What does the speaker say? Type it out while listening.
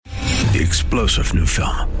The explosive new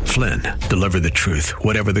film, Flynn, deliver the truth,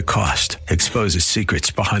 whatever the cost. Exposes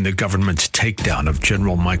secrets behind the government's takedown of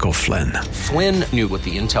General Michael Flynn. Flynn knew what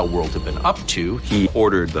the intel world had been up to. He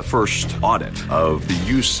ordered the first audit of the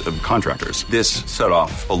use of contractors. This set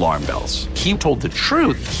off alarm bells. He told the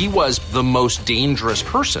truth. He was the most dangerous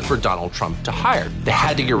person for Donald Trump to hire. They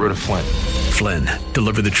had to get rid of Flynn. Flynn,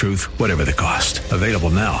 deliver the truth, whatever the cost. Available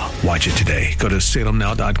now. Watch it today. Go to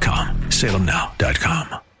salemnow.com.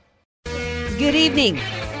 salemnow.com. Good evening.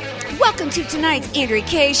 Welcome to tonight's Andrea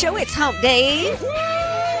Kaye Show. It's Hump Day.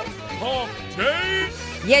 Hump Day?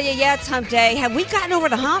 Yeah, it's Hump Day. Have we gotten over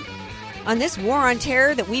the hump on this war on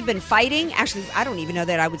terror that we've been fighting? Actually, I don't even know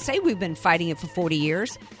that I would say we've been fighting it for 40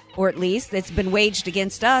 years, or at least it's been waged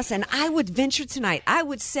against us. And I would venture tonight, I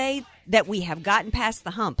would say that we have gotten past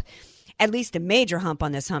the hump. At least a major hump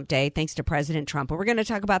on this hump day, thanks to President Trump. But we're going to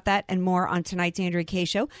talk about that and more on tonight's Andrea Kaye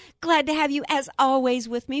Show. Glad to have you, as always,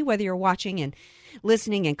 with me, whether you're watching and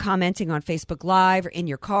listening and commenting on Facebook Live, or in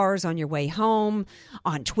your cars, on your way home,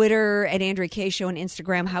 on Twitter, at Andrea Kaye Show, and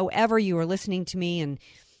Instagram, however you are listening to me, and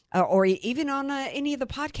or even on any of the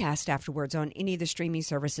podcasts afterwards, on any of the streaming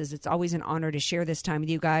services. It's always an honor to share this time with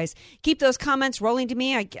you guys. Keep those comments rolling to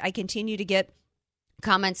me. I continue to get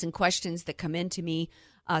comments and questions that come in to me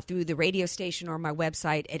through the radio station or my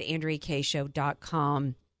website at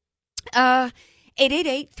AndreaKayeShow.com.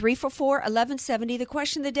 888-344-1170. The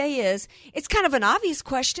question of the day is, it's kind of an obvious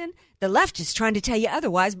question. The left is trying to tell you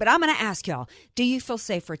otherwise, but I'm going to ask y'all, do you feel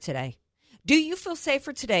safer today? Do you feel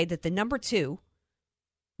safer today that the number two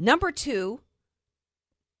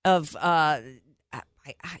of,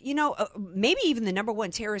 maybe even the number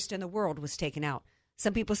one terrorist in the world was taken out?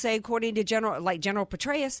 Some people say, according to General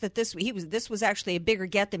Petraeus, that this was actually a bigger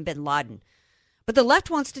get than bin Laden. But the left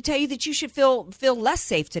wants to tell you that you should feel less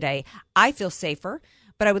safe today. I feel safer,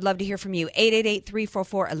 but I would love to hear from you.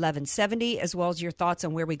 888-344-1170, as well as your thoughts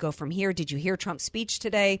on where we go from here. Did you hear Trump's speech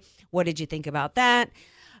today? What did you think about that?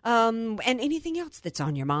 And anything else that's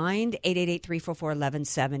on your mind,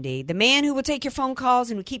 888-344-1170. The man who will take your phone calls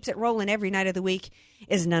and who keeps it rolling every night of the week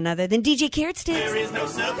is none other than DJ Carrot Sticks. There is no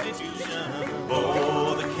substitution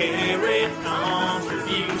for the carrot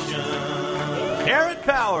contribution. Carrot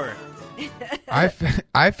power.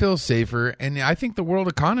 I feel safer, and I think the world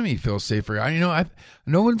economy feels safer.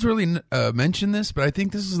 No one's really mentioned this, but I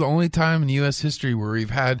think this is the only time in U.S. history where we've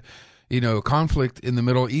had, conflict in the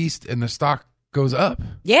Middle East and the stock goes up.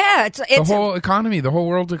 Yeah, it's the whole economy, the whole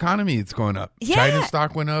world's economy, it's going up. Yeah. China's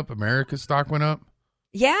stock went up. America's stock went up.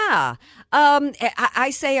 Yeah.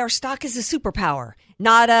 I say our stock is a superpower,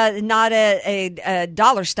 not a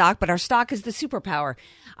dollar stock, but our stock is the superpower.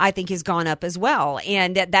 I think has gone up as well.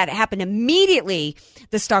 And that happened immediately.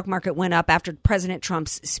 The stock market went up after President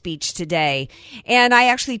Trump's speech today. And I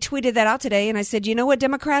actually tweeted that out today. And I said, you know what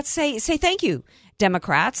Democrats say thank you.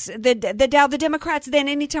 Democrats, the Democrats, then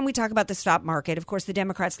anytime we talk about the stock market, of course, the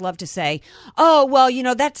Democrats love to say, oh, well,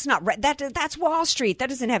 that's not right. That's Wall Street. That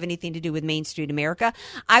doesn't have anything to do with Main Street America.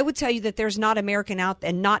 I would tell you that there's not an American out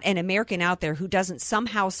there who doesn't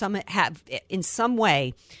somehow have in some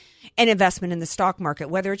way an investment in the stock market,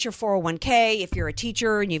 whether it's your 401k, if you're a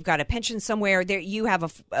teacher and you've got a pension somewhere, there you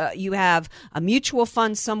have a mutual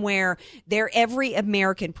fund somewhere. There, every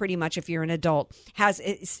American, pretty much, if you're an adult,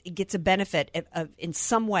 gets a benefit in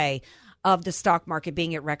some way of the stock market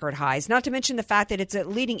being at record highs. Not to mention the fact that it's a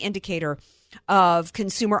leading indicator of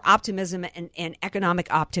consumer optimism and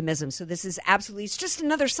economic optimism. So this is absolutely, it's just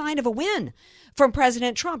another sign of a win from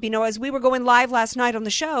President Trump. As we were going live last night on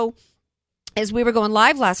the show. Iran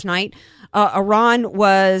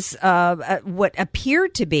was what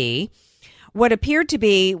appeared to be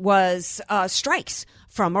was strikes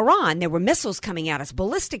from Iran. There were missiles coming at us,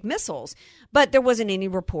 ballistic missiles, but there wasn't any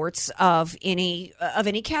reports of any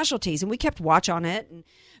casualties. And we kept watch on it. And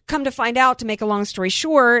come to find out, to make a long story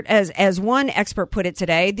short, as one expert put it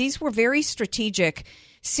today, these were very strategic,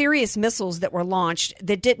 serious missiles that were launched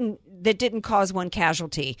that didn't cause one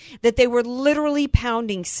casualty, that they were literally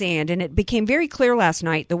pounding sand. And it became very clear last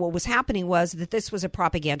night that what was happening was that this was a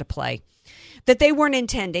propaganda play, that they weren't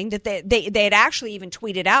intending, that they had actually even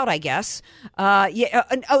tweeted out, I guess. By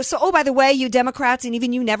the way, you Democrats and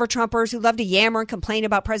even you never-Trumpers who love to yammer and complain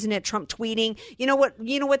about President Trump tweeting, you know what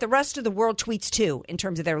the rest of the world tweets too in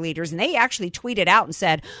terms of their leaders. And they actually tweeted out and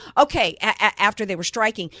said, okay, after they were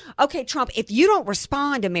striking, okay, Trump, if you don't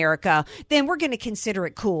respond, America, then we're going to consider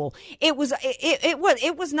it cool. It was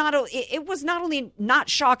not only not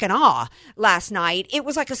shock and awe last night, it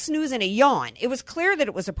was like a snooze and a yawn. It was clear that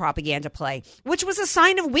it was a propaganda play, which was a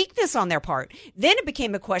sign of weakness on their part. Then it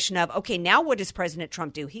became a question of, okay, now what does President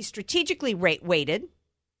Trump do? He strategically waited,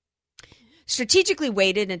 strategically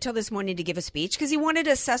waited until this morning to give a speech because he wanted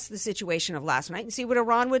to assess the situation of last night and see what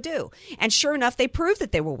Iran would do. And sure enough, they proved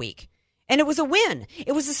that they were weak. And it was a win.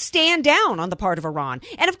 It was a stand down on the part of Iran.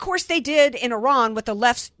 And of course, they did in Iran what the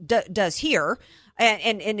left does here.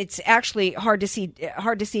 And it's actually hard to see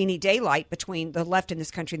any daylight between the left in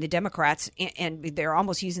this country and the Democrats. And they're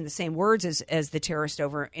almost using the same words as the terrorists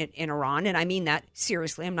over in Iran. And I mean that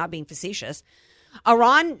seriously. I'm not being facetious.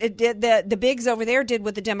 Iran, the bigs over there did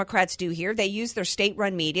what the Democrats do here. They use their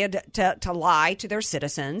state-run media to lie to their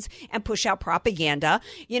citizens and push out propaganda.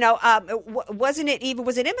 Was it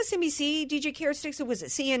MSNBC, DJ Carrot Sticks, or was it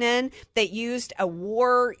CNN that used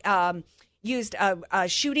a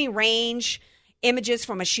shooting range, images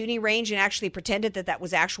from a shooting range, and actually pretended that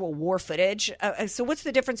was actual war footage? So what's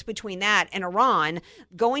the difference between that and Iran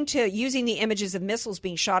using the images of missiles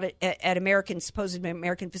being shot at supposed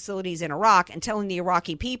American facilities in Iraq and telling the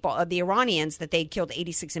Iraqi people, the Iranians, that they'd killed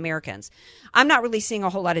 86 Americans? I'm not really seeing a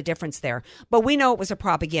whole lot of difference there, but we know it was a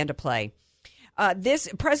propaganda play.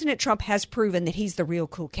 President Trump has proven that he's the real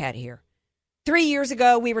cool cat here. 3 years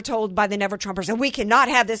ago, we were told by the Never Trumpers that we cannot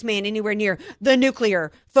have this man anywhere near the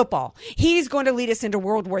nuclear football. He's going to lead us into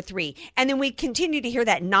World War III. And then we continue to hear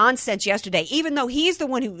that nonsense yesterday, even though he's the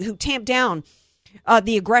one who tamped down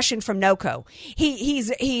the aggression from NOCO.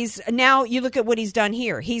 He's now, you look at what he's done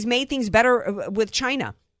here. He's made things better with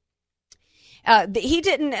China. He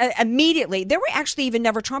didn't immediately. There were actually even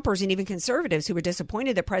Never Trumpers and even conservatives who were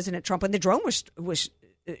disappointed that President Trump, when the drone was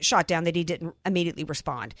shot down, that he didn't immediately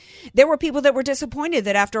respond. There were people that were disappointed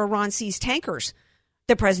that after Iran seized tankers,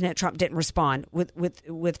 that President Trump didn't respond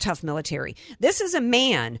with tough military. This is a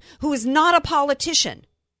man who is not a politician.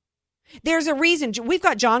 There's a reason. We've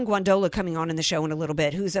got John Guandola coming on in the show in a little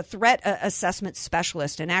bit, who's a threat assessment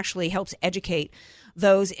specialist and actually helps educate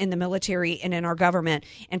those in the military and in our government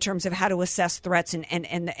in terms of how to assess threats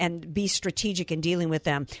and be strategic in dealing with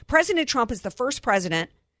them. President Trump is the first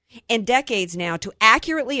president in decades now to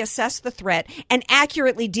accurately assess the threat and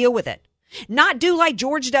accurately deal with it. Not do like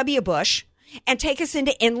George W. Bush and take us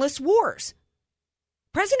into endless wars.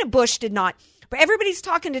 President Bush did not. But everybody's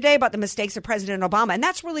talking today about the mistakes of President Obama, and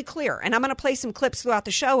that's really clear. And I'm going to play some clips throughout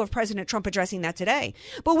the show of President Trump addressing that today.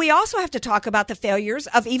 But we also have to talk about the failures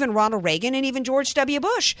of even Ronald Reagan and even George W.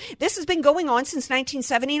 Bush. This has been going on since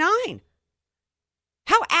 1979.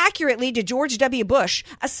 How accurately did George W. Bush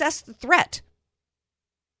assess the threat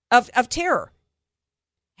of terror?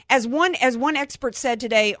 As one expert said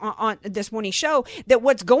today on this morning show, that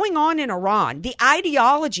what's going on in Iran, the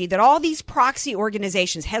ideology that all these proxy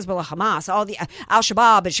organizations, Hezbollah, Hamas, all the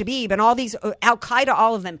Al-Shabaab and Shabib and all these Al-Qaeda,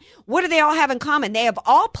 all of them, what do they all have in common? They have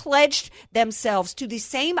all pledged themselves to the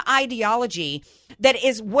same ideology that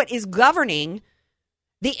is what is governing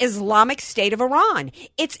the Islamic State of Iran.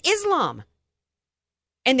 It's Islam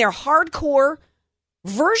and their hardcore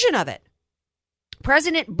version of it.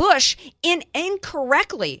 President Bush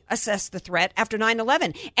incorrectly assessed the threat after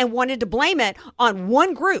 9/11 and wanted to blame it on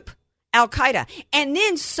one group, Al-Qaeda, and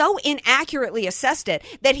then so inaccurately assessed it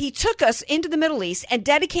that he took us into the Middle East and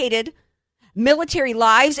dedicated military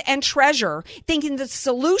lives and treasure, thinking the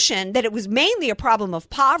solution that it was mainly a problem of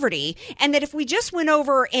poverty, and that if we just went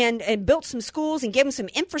over and built some schools and gave them some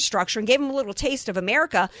infrastructure and gave them a little taste of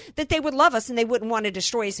America, that they would love us and they wouldn't want to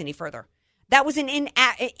destroy us any further. That was an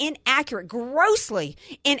inaccurate, grossly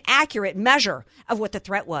inaccurate measure of what the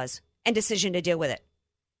threat was and decision to deal with it.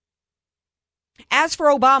 As for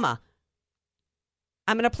Obama,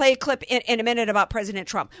 I'm going to play a clip in a minute about President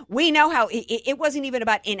Trump. We know how it wasn't even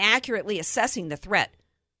about inaccurately assessing the threat.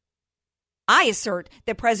 I assert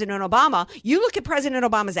that President Obama, you look at President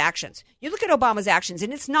Obama's actions. You look at Obama's actions,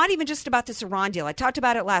 and it's not even just about this Iran deal. I talked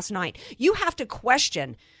about it last night. You have to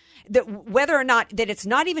question that whether or not that it's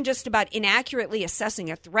not even just about inaccurately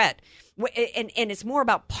assessing a threat, and it's more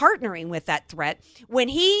about partnering with that threat when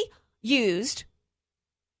he used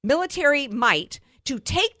military might to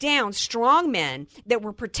take down strong men that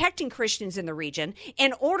were protecting Christians in the region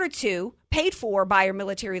in order to, paid for by our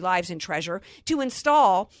military lives and treasure, to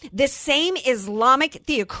install this same Islamic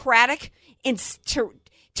theocratic and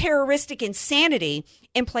terroristic insanity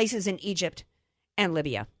in places in Egypt and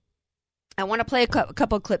Libya. I want to play a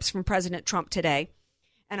couple of clips from President Trump today,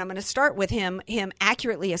 and I'm going to start with him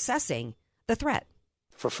accurately assessing the threat.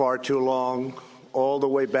 For far too long, all the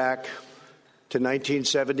way back to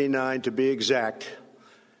 1979 to be exact,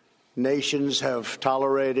 nations have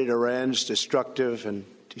tolerated Iran's destructive and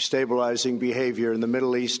destabilizing behavior in the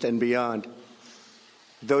Middle East and beyond.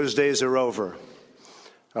 Those days are over.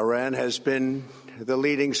 Iran has been the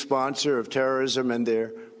leading sponsor of terrorism, and their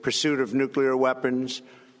pursuit of nuclear weapons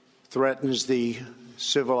threatens the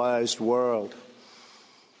civilized world.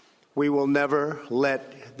 We will never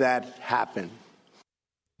let that happen.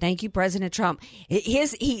 Thank you, President Trump.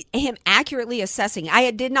 Him accurately assessing. I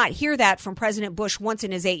did not hear that from President Bush once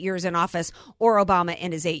in his 8 years in office, or Obama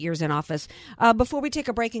in his 8 years in office. Before we take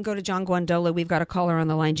a break and go to John Guandola, we've got a caller on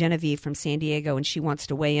the line, Genevieve from San Diego, and she wants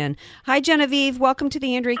to weigh in. Hi, Genevieve. Welcome to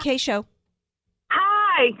the Andrea Kaye Show.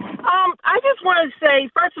 Hi. I just want to say,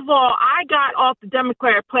 first of all, I got off the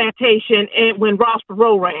Democrat plantation when Ross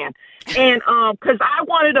Perot ran. And because I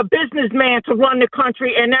wanted a businessman to run the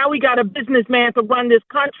country, and now we got a businessman to run this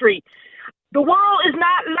country. The world is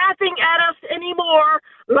not laughing at us anymore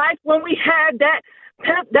like when we had that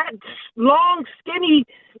long, skinny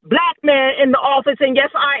black man in the office. And yes,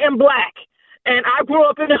 I am black, and I grew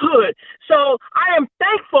up in the hood. So I am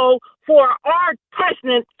thankful for our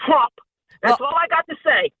president, Trump. That's all I got to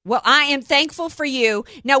say. Well, I am thankful for you.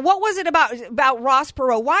 Now, what was it about Ross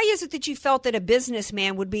Perot? Why is it that you felt that a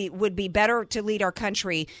businessman would be better to lead our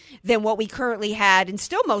country than what we currently had and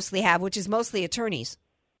still mostly have, which is mostly attorneys?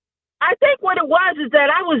 I think what it was is that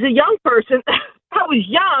I was a young person. I was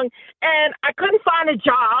young, and I couldn't find a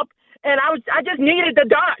job, and I just needed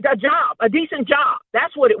a job, a decent job.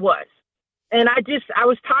 That's what it was. And I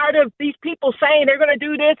was tired of these people saying they're going to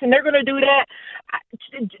do this and they're going to do that.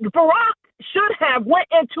 Barack should have went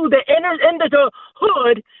into the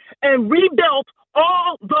hood and rebuilt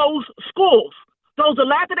all those schools, those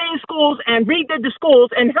dilapidated schools, and redid the schools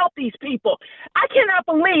and helped these people. I cannot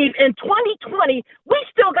believe in 2020 we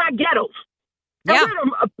still got ghettos. Yeah. And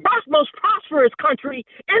we're the most prosperous country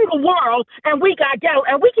in the world, and we got ghetto,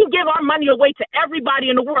 and we can give our money away to everybody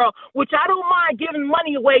in the world, which I don't mind giving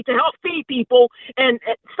money away to help feed people and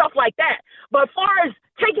stuff like that. But as far as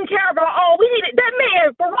taking care of our own, we needed that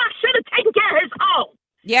man. Barack should have taken care of his own.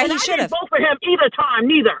 Yeah, and he should have. I didn't vote for him either time,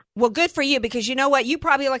 neither. Well, good for you, because you know what? You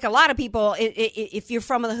probably, like a lot of people, if you're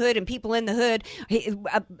from the hood and people in the hood,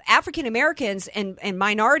 African Americans and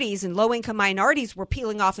minorities and low-income minorities were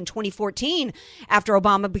peeling off in 2014 after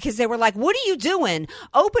Obama, because they were like, what are you doing?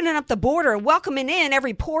 Opening up the border, welcoming in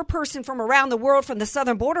every poor person from around the world from the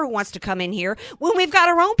southern border who wants to come in here, when we've got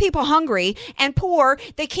our own people hungry and poor.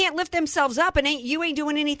 They can't lift themselves up, and you ain't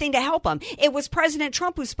doing anything to help them. It was President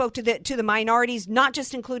Trump who spoke to the minorities, not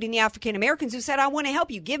just including the African Americans, who said, I want to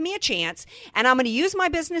help you. Give me a chance, and I'm going to use my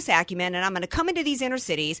business acumen, and I'm going to come into these inner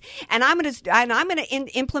cities, and I'm going to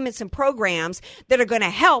implement some programs that are going to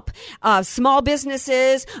help small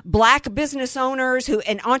businesses, black business owners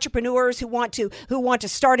and entrepreneurs who want to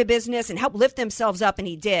start a business and help lift themselves up. And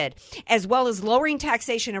he did, as well as lowering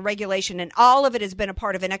taxation and regulation. And all of it has been a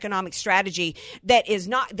part of an economic strategy that is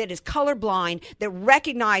colorblind, that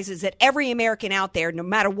recognizes that every American out there, no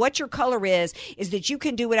matter what your color is that you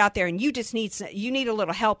can do it out there, and you just need a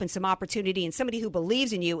little help and some opportunity and somebody who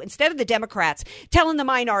believes in you, instead of the Democrats telling the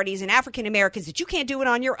minorities and African Americans that you can't do it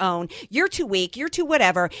on your own, you're too weak, you're too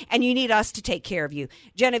whatever, and you need us to take care of you.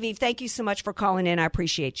 Genevieve, thank you so much for calling in. I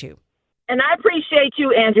appreciate you. And I appreciate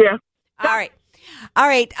you, Andrea. All right.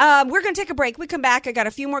 We're going to take a break. We come back. I got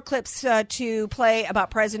a few more clips to play about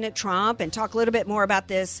President Trump and talk a little bit more about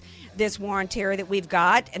this war on terror that we've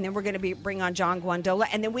got. And then we're going to bring on John Guandola.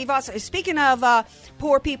 And then we've also, speaking of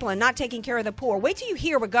poor people and not taking care of the poor, wait till you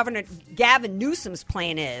hear what Governor Gavin Newsom's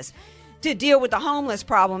plan is to deal with the homeless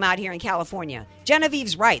problem out here in California.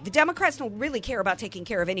 Genevieve's right. The Democrats don't really care about taking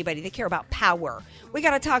care of anybody. They care about power. We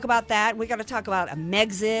got to talk about that. We got to talk about a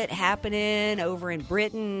Megxit happening over in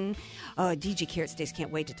Britain. Oh, DJ Carrot Sticks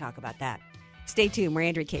can't wait to talk about that. Stay tuned. We're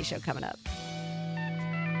Andrea Kaye Show coming up.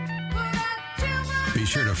 Be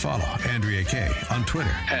sure to follow Andrea Kaye on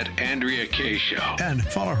Twitter @AndreaKayeShow, and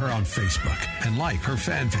follow her on Facebook and like her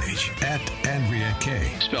fan page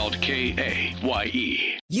 @AndreaKaye, spelled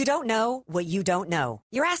Kaye. You don't know what you don't know.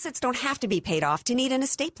 Your assets don't have to be paid off to need an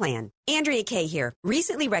estate plan. Andrea Kaye here.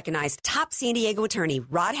 Recently recognized top San Diego attorney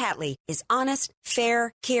Rod Hatley is honest,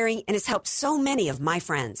 fair, caring, and has helped so many of my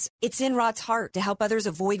friends. It's in Rod's heart to help others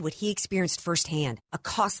avoid what he experienced firsthand, a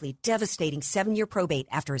costly, devastating 7-year probate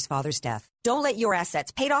after his father's death. Don't let your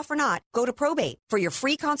assets, paid off or not, go to probate. For your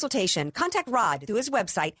free consultation, contact Rod through his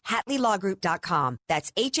website, HatleyLawGroup.com.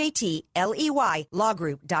 That's HATLEY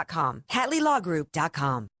lawgroup.com.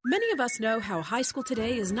 HatleyLawGroup.com. Many of us know how high school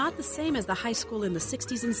today is not the same as the high school in the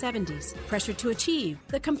 60s and 70s. Pressure to achieve,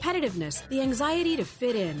 the competitiveness, the anxiety to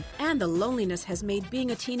fit in, and the loneliness has made being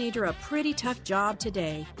a teenager a pretty tough job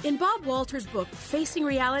today. In Bob Walter's book, Facing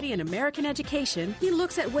Reality in American Education, he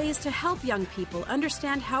looks at ways to help young people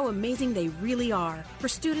understand how amazing they really are, for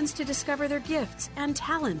students to discover their gifts and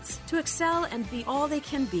talents, to excel and be all they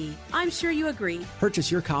can be. I'm sure you agree. Purchase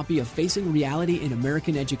your copy of Facing Reality in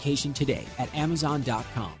American Education today at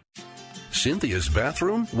Amazon.com. Cynthia's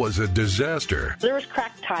bathroom was a disaster. There was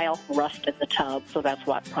cracked tile, rust in the tub, so that's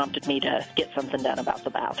what prompted me to get something done about the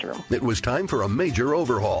bathroom. It was time for a major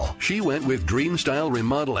overhaul. She went with Dream Style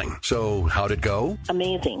Remodeling. So how'd it go?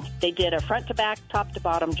 Amazing. They did a front to back, top to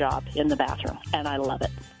bottom job in the bathroom, and I love it.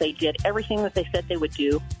 They did everything that they said they would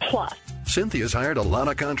do, plus. Cynthia's hired a lot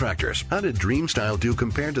of contractors. How did Dream Style do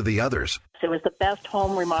compared to the others? It was the best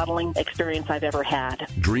home remodeling experience I've ever had.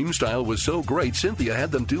 Dream Style was so great, Cynthia had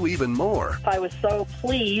them do even more. I was so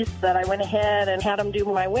pleased that I went ahead and had them do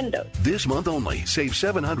my windows. This month only, save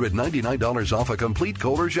 $799 off a complete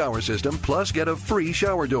Kohler shower system, plus get a free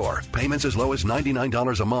shower door. Payments as low as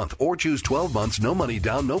 $99 a month, or choose 12 months, no money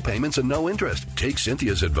down, no payments, and no interest. Take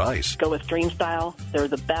Cynthia's advice. Go with Dream Style. They're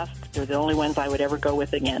the best. They're the only ones I would ever go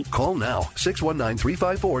with again. Call now,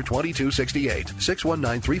 619-354-2268.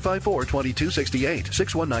 619-354-2268.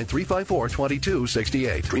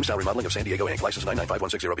 619-354-2268. Dream Style Remodeling of San Diego, Inc. License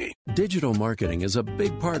 995160B. Digital marketing is a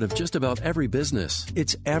big part of just about every business.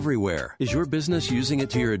 It's everywhere. Is your business using it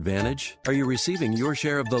to your advantage? Are you receiving your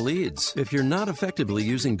share of the leads? If you're not effectively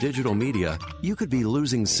using digital media, you could be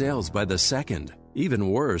losing sales by the second.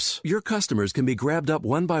 Even worse, your customers can be grabbed up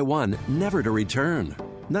one by one, never to return.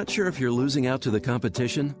 Not sure if you're losing out to the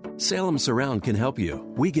competition? Salem Surround can help you.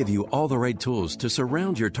 We give you all the right tools to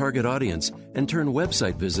surround your target audience and turn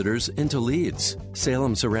website visitors into leads.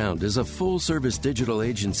 Salem Surround is a full-service digital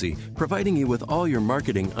agency providing you with all your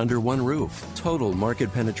marketing under one roof. Total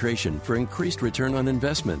market penetration for increased return on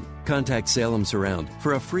investment. Contact Salem Surround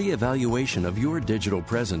for a free evaluation of your digital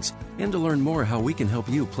presence and to learn more how we can help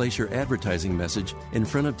you place your advertising message in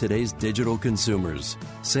front of today's digital consumers.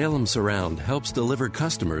 Salem Surround helps deliver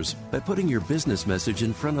customers by putting your business message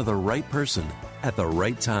in front of the right person at the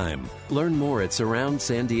right time. Learn more at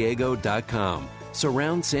surroundsandiego.com.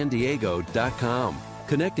 Surroundsandiego.com.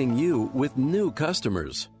 Connecting you with new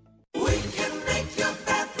customers. We can make your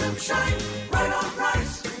bathroom shine. Right on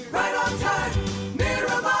price, right on time.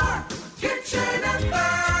 Miramar Kitchen and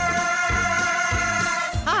Bath.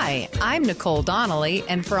 Hi, I'm Nicole Donnelly,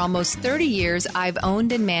 and for almost 30 years, I've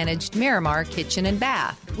owned and managed Miramar Kitchen and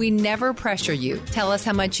Bath. We never pressure you. Tell us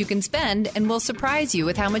how much you can spend, and we'll surprise you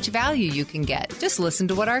with how much value you can get. Just listen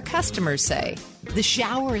to what our customers say. The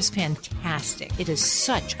shower is fantastic. It is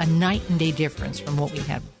such a night and day difference from what we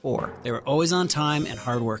had before. They were always on time and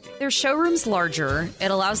hardworking. Their showroom's larger.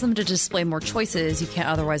 It allows them to display more choices you can't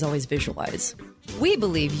otherwise always visualize. We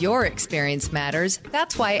believe your experience matters.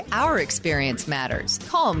 That's why our experience matters.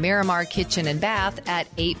 Call Miramar Kitchen and Bath at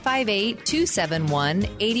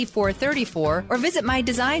 858-271-8434 or visit my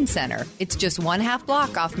design center. It's just 1/2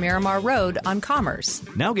 block off Miramar Road on Commerce.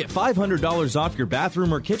 Now get $500 off your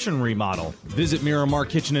bathroom or kitchen remodel. Visit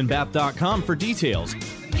MiramarKitchenandBath.com for details.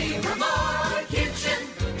 Miramar Kitchen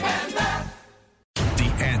and Bath.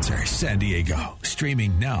 The Answer San Diego.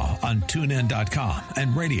 Streaming now on TuneIn.com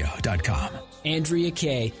and Radio.com. Andrea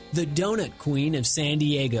Kaye, the donut queen of San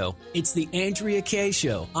Diego. It's the Andrea Kaye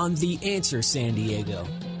Show on The Answer San Diego.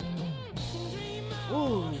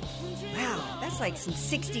 Ooh, wow, that's like some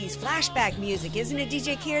 60s flashback music, isn't it,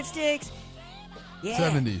 DJ Carrot Sticks? Yeah.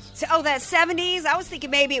 70s. So, oh, that 70s? I was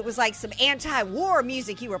thinking maybe it was like some anti-war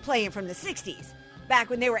music you were playing from the 60s,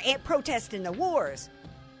 back when they were protesting the wars.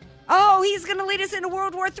 Oh, he's going to lead us into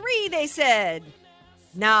World War III, they said.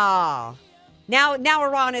 No. Now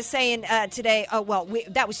Iran is saying today, oh, well,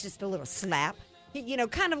 that was just a little slap. You know,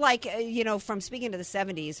 kind of like, from speaking to the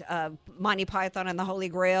 70s, Monty Python and the Holy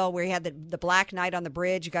Grail, where he had the Black Knight on the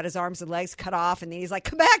bridge, who got his arms and legs cut off, and then he's like,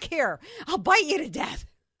 come back here, I'll bite you to death.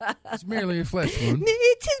 It's merely a flesh wound.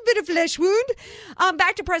 It has been a flesh wound.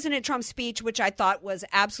 Back to President Trump's speech, which I thought was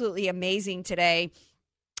absolutely amazing today.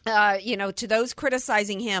 To those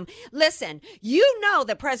criticizing him, listen, you know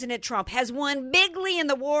that President Trump has won bigly in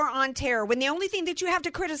the war on terror when the only thing that you have to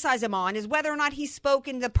criticize him on is whether or not he's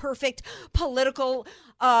spoken the perfect politician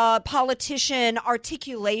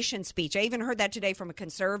articulation speech. I even heard that today from a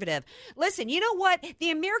conservative. Listen, you know what? The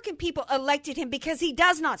American people elected him because he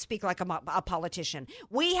does not speak like a politician.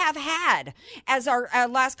 We have had, as our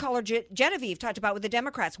last caller Genevieve talked about with the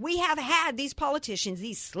Democrats, we have had these politicians,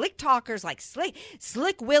 these slick talkers like Slick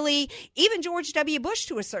Willie, even George W. Bush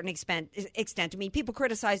to a certain extent. I mean, people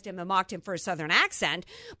criticized him and mocked him for a Southern accent,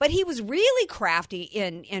 but he was really crafty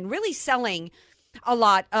in really selling a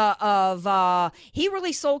lot he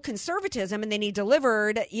really sold conservatism, and then he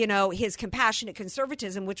delivered, his compassionate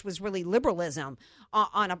conservatism, which was really liberalism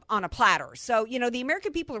on a platter. So, the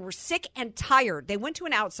American people were sick and tired. They went to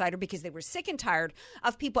an outsider because they were sick and tired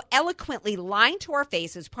of people eloquently lying to our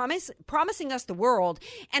faces, promising us the world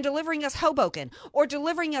and delivering us Hoboken or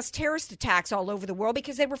delivering us terrorist attacks all over the world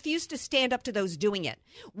because they refused to stand up to those doing it.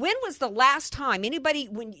 When was the last time when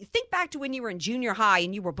you think back to when you were in junior high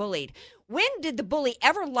and you were bullied, when did the bully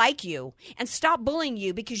ever like you and stop bullying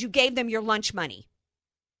you because you gave them your lunch money?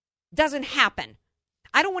 Doesn't happen.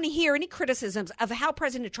 I don't want to hear any criticisms of how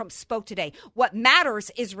President Trump spoke today. What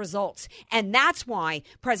matters is results. And that's why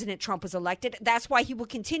President Trump was elected. That's why he will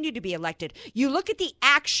continue to be elected. You look at the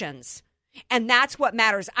actions, and that's what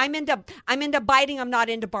matters. I'm into biting. I'm not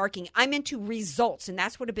into barking. I'm into results, and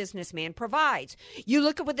that's what a businessman provides. You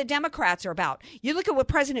look at what the Democrats are about. You look at what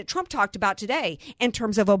President Trump talked about today in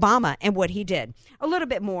terms of Obama and what he did. A little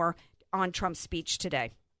bit more on Trump's speech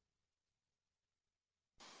today.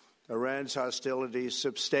 Iran's hostilities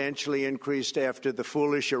substantially increased after the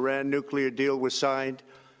foolish Iran nuclear deal was signed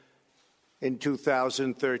in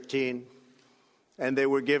 2013. And they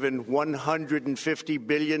were given $150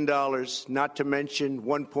 billion, not to mention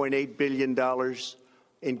 $1.8 billion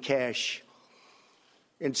in cash.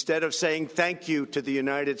 Instead of saying thank you to the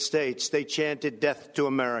United States, they chanted death to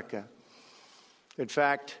America. In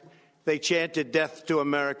fact, they chanted death to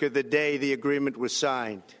America the day the agreement was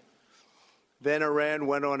signed. Then Iran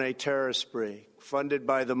went on a terror spree, funded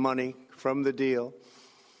by the money from the deal,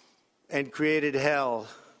 and created hell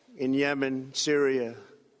in Yemen, Syria,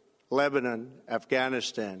 Lebanon,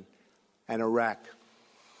 Afghanistan, and Iraq.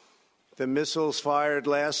 The missiles fired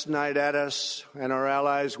last night at us and our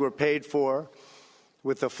allies were paid for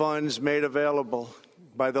with the funds made available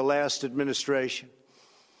by the last administration.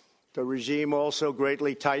 The regime also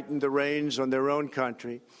greatly tightened the reins on their own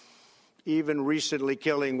country, even recently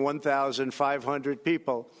killing 1,500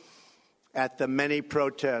 people at the many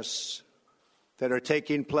protests that are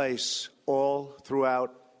taking place all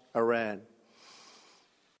throughout Iran.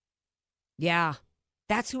 Yeah,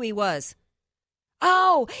 that's who he was.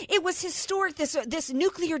 Oh, it was historic, this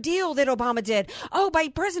nuclear deal that Obama did. Oh, by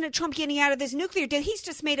President Trump getting out of this nuclear deal, he's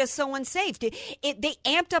just made us so unsafe. They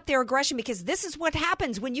amped up their aggression because this is what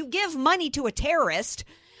happens when you give money to a terrorist.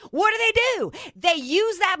 What do? They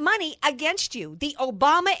use that money against you. The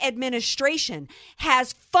Obama administration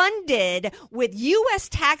has funded with U.S.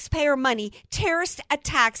 taxpayer money terrorist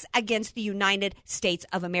attacks against the United States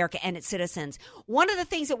of America and its citizens. One of the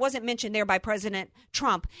things that wasn't mentioned there by President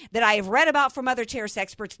Trump that I have read about from other terrorist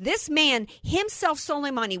experts, this man himself,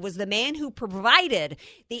 Soleimani, was the man who provided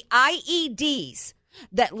the IEDs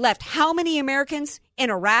that left how many Americans in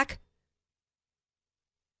Iraq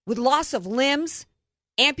with loss of limbs,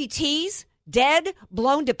 amputees, dead,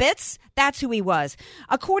 blown to bits. That's who he was.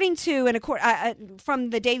 According to, from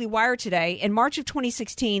the Daily Wire today, in March of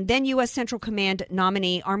 2016, then U.S. Central Command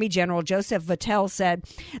nominee Army General Joseph Vattel said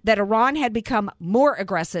that Iran had become more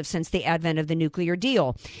aggressive since the advent of the nuclear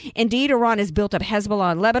deal. Indeed, Iran has built up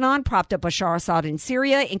Hezbollah in Lebanon, propped up Bashar Assad in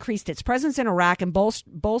Syria, increased its presence in Iraq, and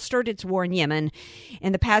bolstered its war in Yemen.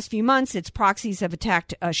 In the past few months, its proxies have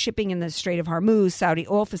attacked shipping in the Strait of Hormuz, Saudi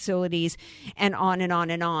oil facilities, and on and on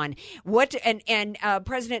and on.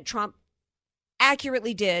 President Trump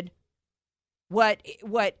accurately did what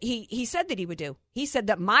he said that he would do. He said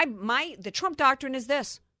that the Trump doctrine is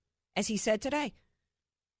this, as he said today.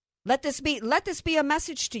 Let this be a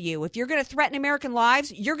message to you. If you're going to threaten American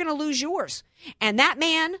lives, you're going to lose yours. And that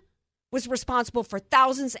man was responsible for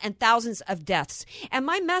thousands and thousands of deaths. And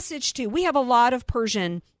my message we have a lot of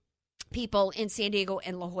Persian people in San Diego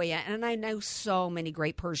and La Jolla, and I know so many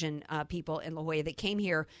great Persian people in La Jolla that came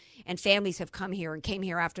here, and families have come here and came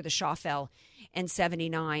here after the Shah fell in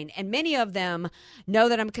 79. And many of them know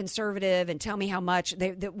that I'm conservative and tell me how much.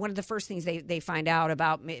 One of the first things they find out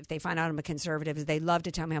about me, if they find out I'm a conservative, is they love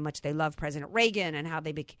to tell me how much they love President Reagan and how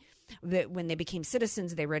when they became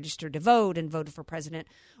citizens, they registered to vote and voted for President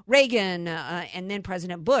Reagan and then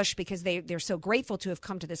President Bush, because they're so grateful to have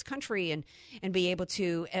come to this country and be able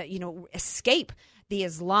to escape the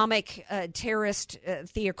Islamic terrorist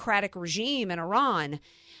theocratic regime in Iran.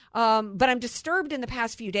 But I'm disturbed in the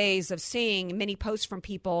past few days of seeing many posts from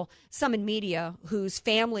people, some in media, whose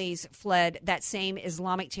families fled that same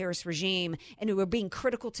Islamic terrorist regime and who are being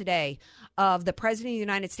critical today of the President of the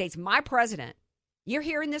United States, my president. You're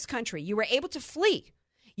here in this country. You were able to flee.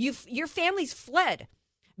 Your families fled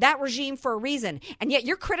that regime for a reason. And yet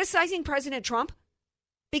you're criticizing President Trump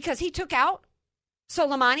because he took out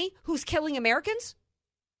Soleimani, who's killing Americans?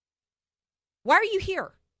 Why are you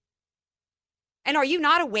here? And are you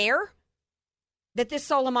not aware that this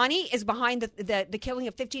Soleimani is behind the killing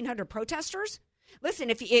of 1,500 protesters? Listen,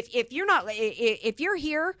 if you're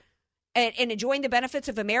here and enjoying the benefits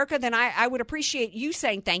of America, then I would appreciate you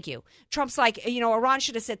saying thank you. Trump's like, Iran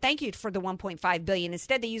should have said thank you for the $1.5 billion.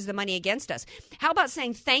 Instead, they used the money against us. How about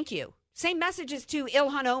saying thank you? Same messages to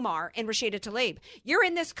Ilhan Omar and Rashida Tlaib. You're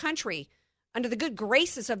in this country under the good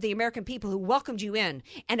graces of the American people who welcomed you in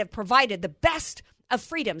and have provided the best of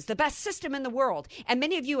freedoms, the best system in the world. And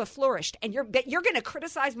many of you have flourished. And you're going to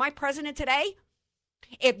criticize my president today?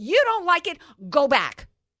 If you don't like it, go back.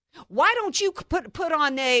 Why don't you put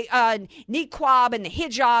on the niqab and the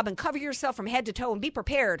hijab and cover yourself from head to toe and be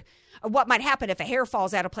prepared of what might happen if a hair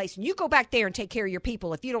falls out of place? And you go back there and take care of your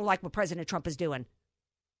people if you don't like what President Trump is doing.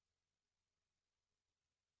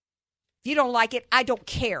 If you don't like it, I don't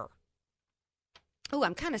care. Oh,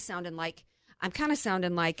 I'm kind of sounding like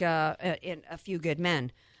in A Few Good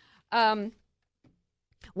Men.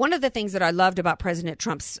 One of the things that I loved about President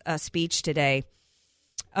Trump's speech today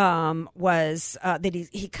was that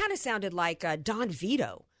he kind of sounded like Don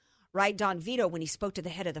Vito, right? Don Vito, when he spoke to the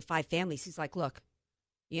head of the 5 families, he's like, look,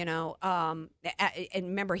 and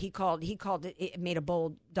remember Don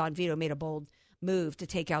Vito made a bold move to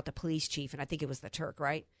take out the police chief, and I think it was the Turk,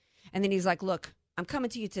 right? And then he's like, look, I'm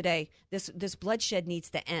coming to you today. This bloodshed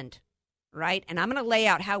needs to end, right? And I'm going to lay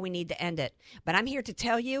out how we need to end it. But I'm here to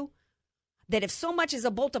tell you that if so much as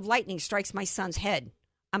a bolt of lightning strikes my son's head,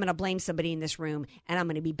 I'm going to blame somebody in this room, and I'm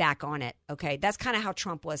going to be back on it, okay? That's kind of how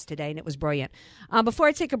Trump was today, and it was brilliant. Before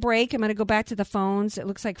I take a break, I'm going to go back to the phones. It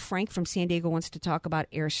looks like Frank from San Diego wants to talk about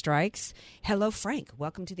airstrikes. Hello, Frank.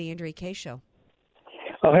 Welcome to the Andrea Kaye Show.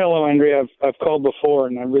 Oh, hello, Andrea. I've called before,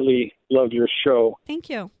 and I really love your show. Thank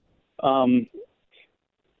you.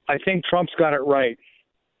 I think Trump's got it right.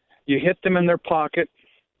 You hit them in their pocket,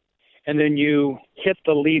 and then you hit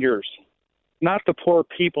the leaders, not the poor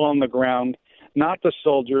people on the ground, not the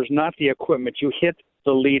soldiers, not the equipment. You hit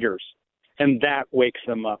the leaders, and that wakes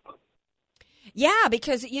them up. Yeah,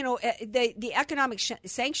 because the economic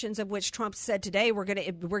sanctions of which Trump said today we're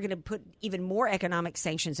going to put even more economic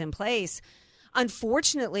sanctions in place.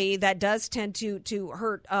 Unfortunately, that does tend to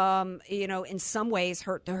hurt, in some ways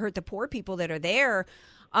hurt the poor people that are there.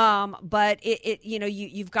 But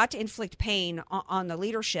you've got to inflict pain on the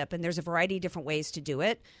leadership, and there's a variety of different ways to do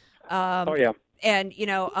it. And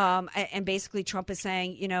and basically Trump is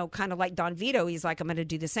saying, kind of like Don Vito, he's like, I'm going to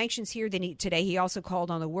do the sanctions here. Then today he also called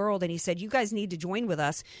on the world, and he said, you guys need to join with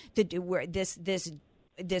us to do where this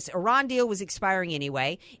Iran deal was expiring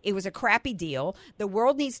anyway. It was a crappy deal. The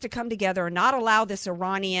world needs to come together and not allow this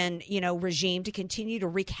Iranian, regime to continue to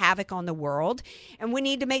wreak havoc on the world. And we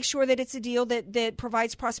need to make sure that it's a deal that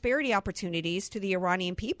provides prosperity opportunities to the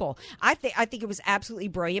Iranian people. I think it was absolutely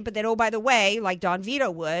brilliant. But then, oh, by the way, like Don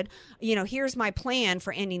Vito would, here's my plan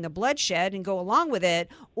for ending the bloodshed and go along with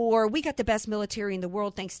it. Or we got the best military in the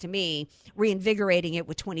world, thanks to me, reinvigorating it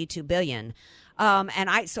with $22 billion.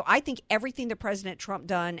 I think everything that President Trump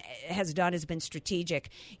has done has been strategic.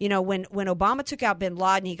 When Obama took out bin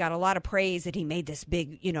Laden, he got a lot of praise that he made this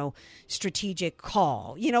big, strategic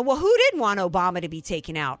call. Well, who didn't want Obama to be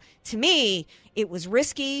taken out? To me, it was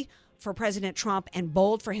risky for President Trump and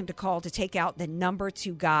bold for him to call to take out the number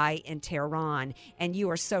 2 guy in Tehran. And you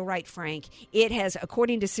are so right, Frank. It has,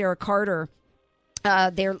 according to Sarah Carter,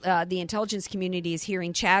 the intelligence community is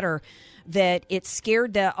hearing chatter that it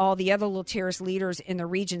scared all the other little terrorist leaders in the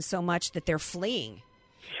region so much that they're fleeing.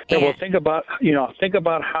 Yeah, well, think about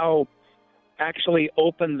how actually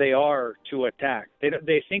open they are to attack.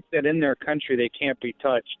 They think that in their country they can't be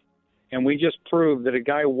touched, and we just proved that a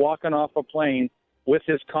guy walking off a plane with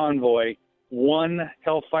his convoy, 1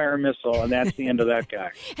 Hellfire missile, and that's the end of that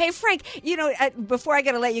guy. Hey, Frank, before I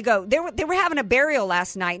got to let you go, they were having a burial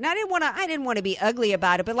last night, and I didn't want to be ugly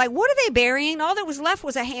about it, but like, what are they burying? All that was left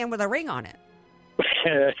was a hand with a ring on it.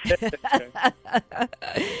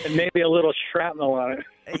 And maybe a little shrapnel on it.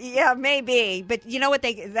 Yeah, maybe. But you know what?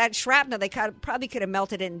 That shrapnel, they probably could have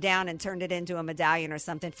melted it down and turned it into a medallion or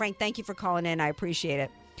something. Frank, thank you for calling in. I appreciate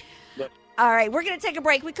it. All right, we're going to take a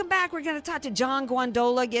break. We come back, we're going to talk to John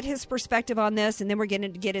Guandola, get his perspective on this, and then we're going to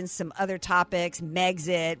get in some other topics,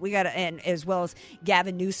 Megxit, and as well as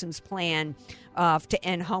Gavin Newsom's plan to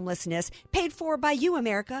end homelessness, paid for by you,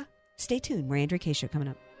 America. Stay tuned. More Andrea Kaye Show coming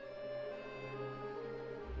up.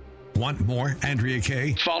 Want more Andrea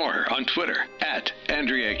Kaye? Follow her on Twitter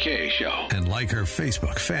 @Andrea Kaye Show. And like her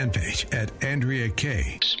Facebook fan page @Andrea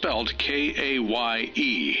Kaye, spelled Kaye.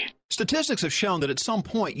 Statistics have shown that at some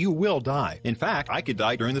point you will die. In fact, I could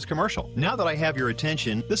die during this commercial. Now that I have your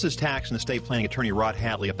attention, this is tax and estate planning attorney Rod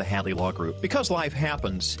Hadley of the Hadley Law Group. Because life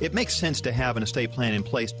happens, it makes sense to have an estate plan in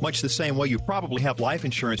place, much the same way you probably have life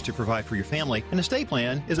insurance to provide for your family. An estate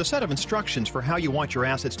plan is a set of instructions for how you want your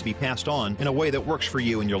assets to be passed on in a way that works for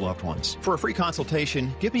you and your loved ones. For a free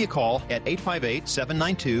consultation, give me a call at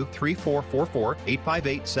 858-792-3444,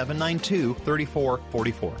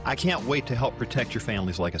 858-792-3444. I can't wait to help protect your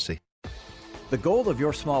family's legacy. The goal of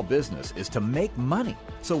your small business is to make money.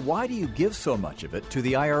 So why do you give so much of it to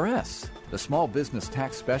the IRS? The small business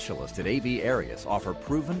tax specialists at AV Arias offer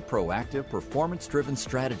proven, proactive, performance-driven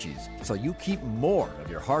strategies so you keep more of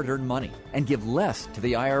your hard-earned money and give less to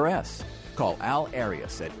the IRS. Call Al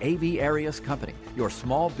Arias at AV Arias Company, your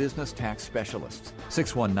small business tax specialists.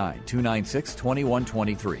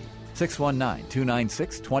 619-296-2123.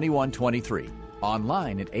 619-296-2123.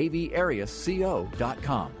 Online at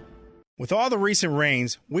avariasco.com. With all the recent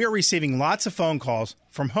rains, we are receiving lots of phone calls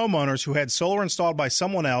from homeowners who had solar installed by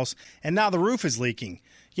someone else and now the roof is leaking.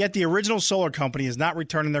 Yet the original solar company is not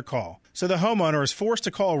returning their call. So the homeowner is forced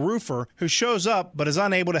to call a roofer who shows up but is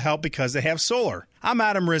unable to help because they have solar. I'm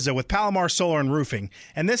Adam Rizzo with Palomar Solar and Roofing,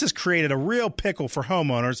 and this has created a real pickle for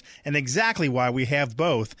homeowners and exactly why we have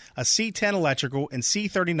both a C10 electrical and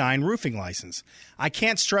C39 roofing license. I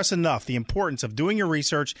can't stress enough the importance of doing your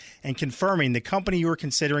research and confirming the company you are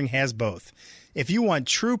considering has both. If you want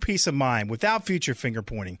true peace of mind without future finger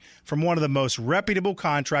pointing from one of the most reputable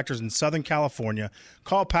contractors in Southern California,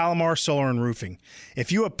 call Palomar Solar and Roofing.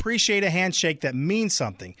 If you appreciate a handshake that means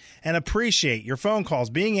something and appreciate your phone calls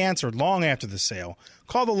being answered long after the sale,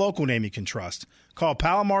 call the local name you can trust. Call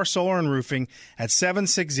Palomar Solar and Roofing at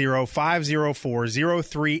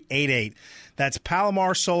 760-504-0388. That's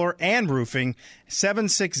Palomar Solar and Roofing,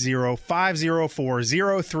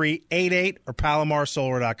 760-504-0388 or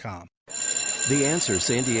palomarsolar.com. The Answer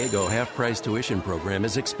San Diego half-price tuition program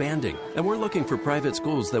is expanding, and we're looking for private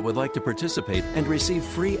schools that would like to participate and receive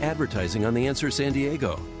free advertising on The Answer San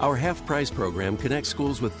Diego. Our half-price program connects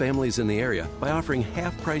schools with families in the area by offering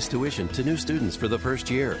half-price tuition to new students for the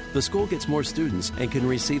first year. The school gets more students and can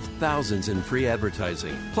receive thousands in free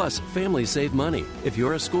advertising. Plus, families save money. If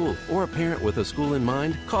you're a school or a parent with a school in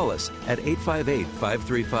mind, call us at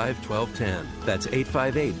 858-535-1210. That's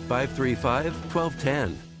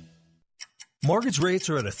 858-535-1210. Mortgage rates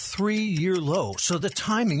are at a 3-year low, so the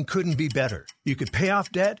timing couldn't be better. You could pay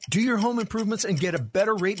off debt, do your home improvements, and get a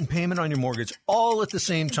better rate and payment on your mortgage all at the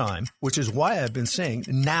same time, which is why I've been saying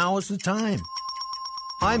now is the time.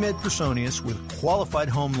 I'm Ed Personius with Qualified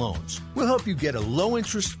Home Loans. We'll help you get a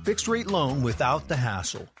low-interest, fixed-rate loan without the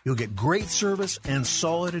hassle. You'll get great service and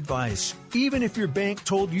solid advice. Even if your bank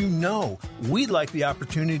told you no, we'd like the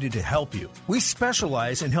opportunity to help you. We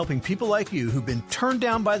specialize in helping people like you who've been turned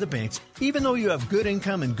down by the banks, even though you have good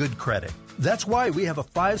income and good credit. That's why we have a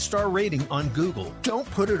 5-star rating on Google. Don't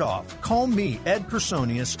put it off. Call me, Ed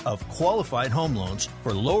Personius of Qualified Home Loans,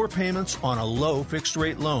 for lower payments on a low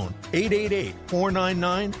fixed-rate loan.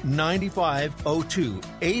 888-499-9502.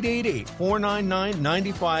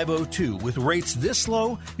 888-499-9502. With rates this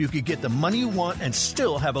low, you could get the money you want and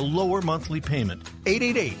still have a lower monthly payment.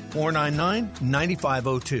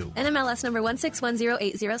 888-499-9502. NMLS number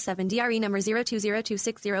 1610807, DRE number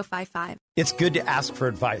 020266055. It's good to ask for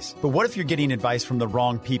advice, but what if you're getting advice from the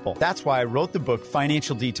wrong people? That's why I wrote the book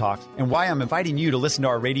Financial Detox and why I'm inviting you to listen to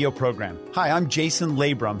our radio program. Hi, I'm Jason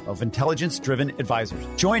Labrum of Intelligence Driven Advisors.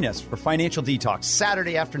 Join us for Financial Detox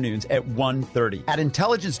Saturday afternoons at 1:30. At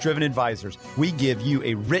Intelligence Driven Advisors, we give you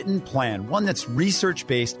a written plan, one that's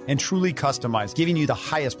research-based and truly customized, giving you the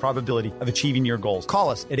highest probability of achieving your goals. Call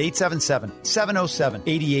us at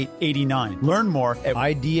 877-707-8889. Learn more at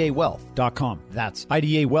IDAWealth.com. That's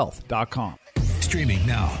IDAWealth.com. Streaming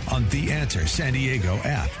now on The Answer San Diego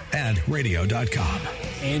app and radio.com.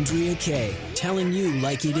 Andrea Kaye, telling you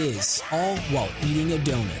like it is, all while eating a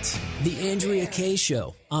donut. The Andrea Kaye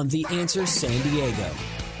Show on The Answer San Diego.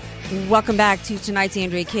 Welcome back to tonight's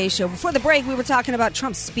Andrea Kaye Show. Before the break, we were talking about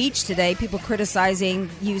Trump's speech today. People criticizing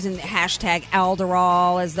using the hashtag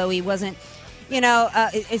Alderall as though he wasn't,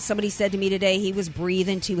 as somebody said to me today, he was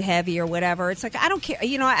breathing too heavy or whatever. It's like, I don't care.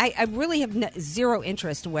 I really have zero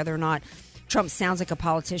interest in whether or not Trump sounds like a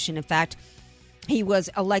politician. In fact, he was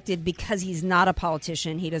elected because he's not a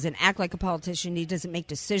politician. He doesn't act like a politician. He doesn't make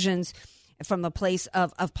decisions from the place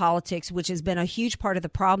of politics, which has been a huge part of the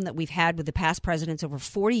problem that we've had with the past presidents over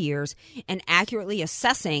 40 years and accurately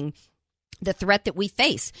assessing the threat that we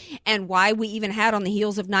face and why we even had on the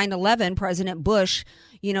heels of 9/11, President Bush,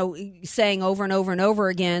 saying over and over and over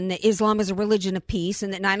again that Islam is a religion of peace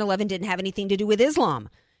and that 9/11 didn't have anything to do with Islam.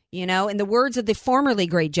 You know, in the words of the formerly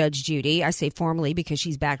great Judge Judy, I say formerly because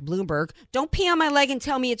she's backed Bloomberg, don't pee on my leg and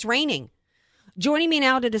tell me it's raining. Joining me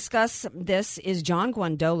now to discuss this is John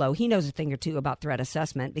Guandolo. He knows a thing or two about threat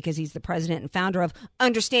assessment because he's the president and founder of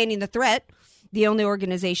Understanding the Threat, the only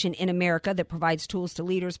organization in America that provides tools to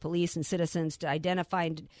leaders, police, and citizens to identify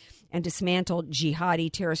and dismantle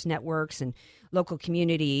jihadi terrorist networks and local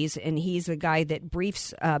communities. And he's the guy that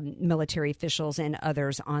briefs military officials and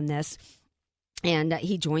others on this. And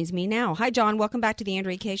he joins me now. Hi, John. Welcome back to the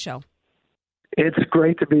Andrea Kaye Show. It's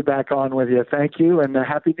great to be back on with you. Thank you, and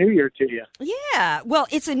Happy New Year to you. Yeah. Well,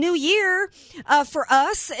 it's a new year for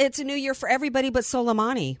us. It's a new year for everybody but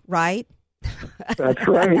Soleimani, right? That's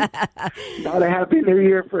right. Not a Happy New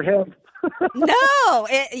Year for him. No.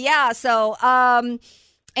 Yeah. So,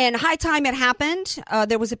 and high time it happened.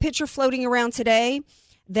 There was a picture floating around today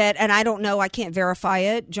that, and I don't know, I can't verify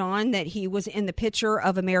it, John, that he was in the picture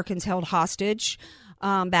of Americans held hostage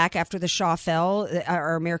back after the Shah fell,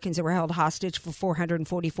 or Americans that were held hostage for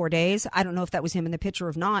 444 days. I don't know if that was him in the picture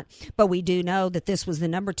or not, but we do know that this was the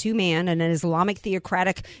number 2 man in an Islamic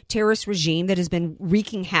theocratic terrorist regime that has been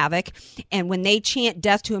wreaking havoc. And when they chant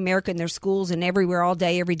death to America in their schools and everywhere all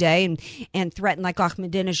day, every day, and threaten like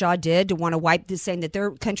Ahmadinejad did to want to wipe this, saying that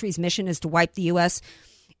their country's mission is to wipe the U.S.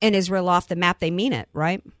 and Israel off the map, they mean it,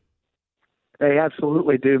 right? They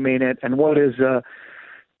absolutely do mean it. And what is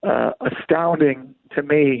astounding to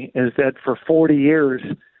me is that for 40 years,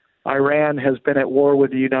 Iran has been at war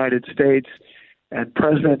with the United States, and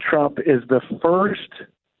President Trump is the first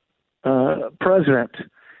president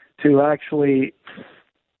to actually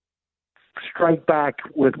strike back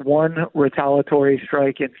with one retaliatory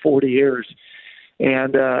strike in 40 years.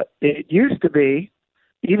 And it used to be,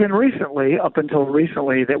 even recently, up until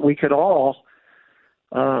recently, that we could all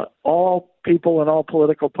people in all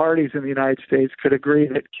political parties in the United States could agree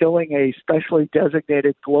that killing a specially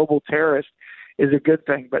designated global terrorist is a good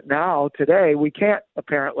thing. But now, today, we can't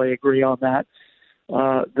apparently agree on that.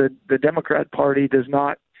 The Democrat Party does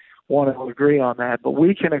not want to agree on that. But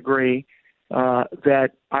we can agree that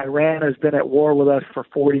Iran has been at war with us for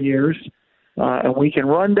 40 years. And we can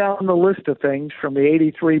run down the list of things from the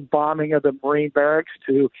 83 bombing of the Marine barracks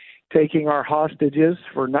to taking our hostages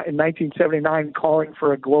in 1979, calling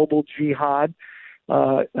for a global jihad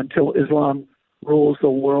until Islam rules the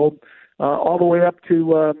world, all the way up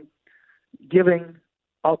to giving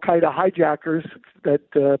al-Qaeda hijackers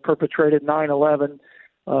that perpetrated 9/11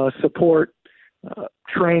 support,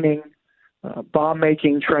 training,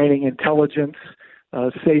 bomb-making training, intelligence,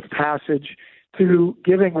 safe passage, to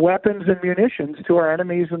giving weapons and munitions to our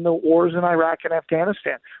enemies in the wars in Iraq and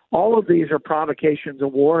Afghanistan. All of these are provocations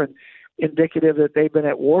of war and indicative that they've been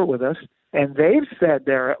at war with us, and they've said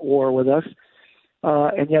they're at war with us.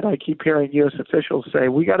 And yet I keep hearing U.S. officials say,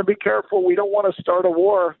 we got to be careful. We don't want to start a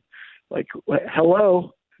war. Like,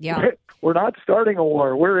 hello? Yeah. We're not starting a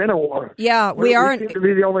war. We're in a war. Yeah, we are. We seem to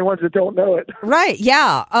be the only ones that don't know it. Right,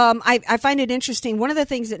 yeah. I find it interesting. One of the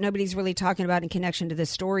things that nobody's really talking about in connection to this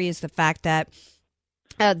story is the fact that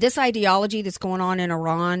this ideology that's going on in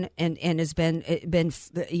Iran and has been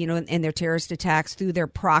in their terrorist attacks through their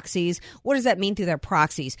proxies. What does that mean through their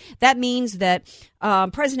proxies? That means that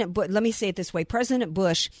President Bush, let me say it this way, President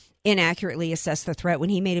Bush inaccurately assessed the threat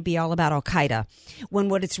when he made it be all about Al-Qaeda, when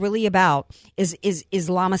what it's really about is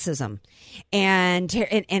Islamicism. And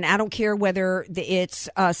I don't care whether it's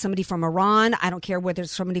somebody from Iran. I don't care whether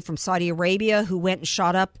it's somebody from Saudi Arabia who went and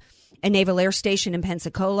shot up a naval air station in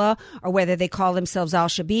Pensacola, or whether they call themselves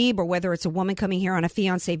Al-Shabaab, or whether it's a woman coming here on a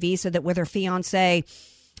fiancé visa that with her fiancé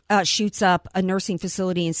shoots up a nursing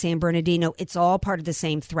facility in San Bernardino. It's all part of the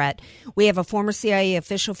same threat. We have a former CIA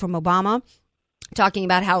official from Obama talking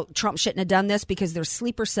about how Trump shouldn't have done this because there's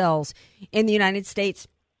sleeper cells in the United States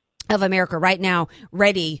of America right now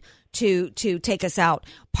ready to take us out.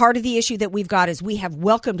 Part of the issue that we've got is we have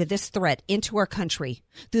welcomed this threat into our country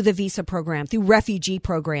through the visa program, through refugee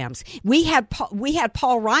programs. We had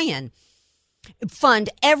Paul Ryan fund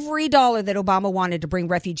every dollar that Obama wanted to bring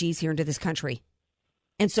refugees here into this country.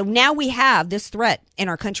 And so now we have this threat in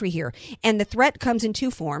our country here. And the threat comes in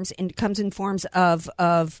two forms, and it comes in forms of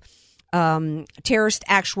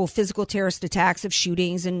actual physical terrorist attacks, of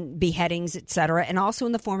shootings and beheadings, et cetera, and also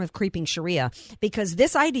in the form of creeping Sharia, because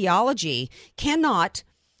this ideology cannot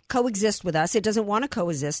coexist with us. It doesn't want to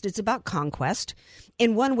coexist. It's about conquest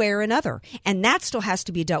in one way or another. And that still has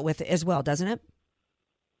to be dealt with as well, doesn't it?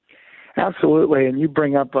 Absolutely. And you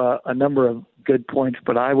bring up a number of good points,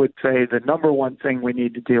 but I would say the number one thing we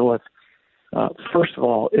need to deal with, first of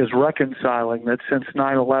all, is reconciling that since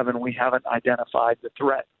 9/11, we haven't identified the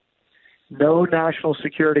threat. No national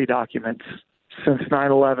security documents since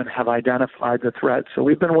 9/11 have identified the threat. So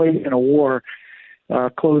we've been waiting in a war,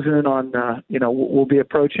 closing in on, we'll be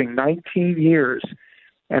approaching 19 years,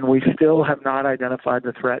 and we still have not identified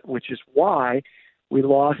the threat, which is why we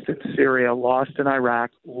lost in Syria, lost in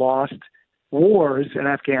Iraq, lost wars in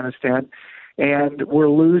Afghanistan, and we're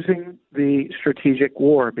losing the strategic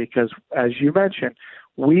war because, as you mentioned,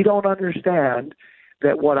 we don't understand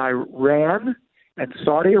that what Iran and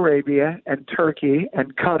Saudi Arabia and Turkey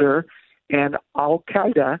and Qatar and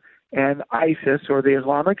Al-Qaeda and ISIS, or the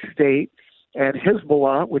Islamic State, and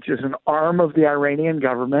Hezbollah, which is an arm of the Iranian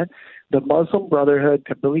government, the Muslim Brotherhood,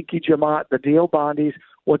 Tablighi Jamaat, the Deobandis,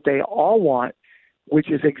 what they all want,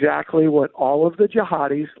 which is exactly what all of the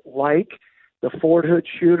jihadis, like the Fort Hood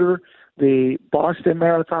shooter, the Boston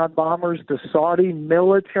Marathon bombers, the Saudi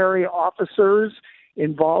military officers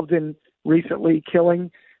involved in recently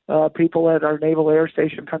killing people at our Naval Air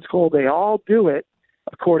Station, Pensacola, they all do it,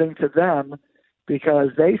 according to them, because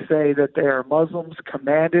they say that they are Muslims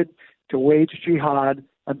commanded to wage jihad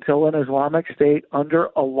until an Islamic State under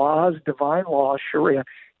Allah's divine law, Sharia,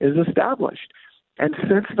 is established. And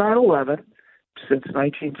since 9/11, since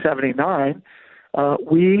 1979,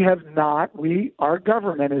 our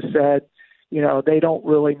government has said, they don't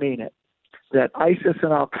really mean it, that ISIS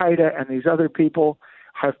and Al-Qaeda and these other people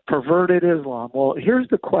have perverted Islam. Well, here's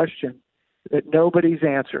the question that nobody's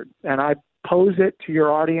answered, and I pose it to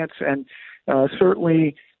your audience and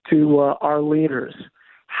certainly to our leaders.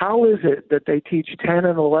 How is it that they teach 10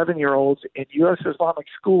 and 11-year-olds in U.S. Islamic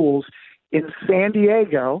schools in San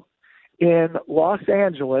Diego, in Los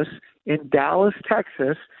Angeles, in Dallas,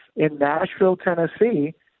 Texas, in Nashville,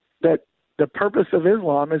 Tennessee, that the purpose of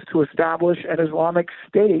Islam is to establish an Islamic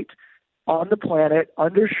State on the planet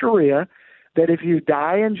under Sharia, that if you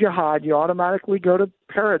die in jihad, you automatically go to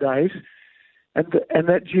paradise, and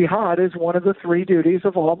that jihad is one of the three duties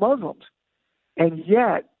of all Muslims. And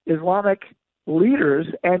yet, Islamic leaders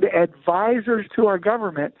and advisors to our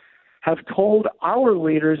government have told our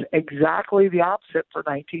leaders exactly the opposite for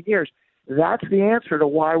 19 years. That's the answer to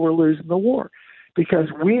why we're losing the war, because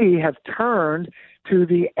we have turned to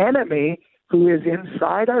the enemy who is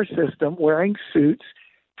inside our system wearing suits,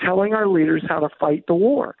 telling our leaders how to fight the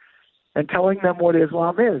war and telling them what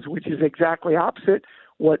Islam is, which is exactly opposite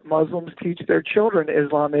what Muslims teach their children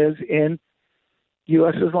Islam is in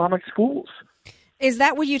U.S. Islamic schools. Is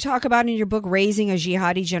that what you talk about in your book, Raising a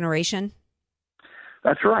Jihadi Generation?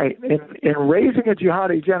 That's right. In Raising a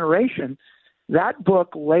Jihadi Generation, that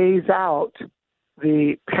book lays out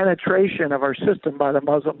the penetration of our system by the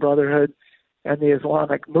Muslim Brotherhood and the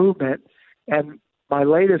Islamic movement. And my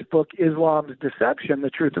latest book, Islam's Deception,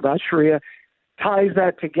 The Truth About Sharia, ties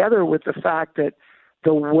that together with the fact that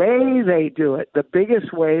the way they do it, the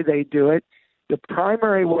biggest way they do it, the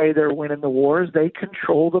primary way they're winning the war is they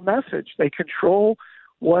control the message. They control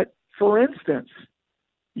what, for instance,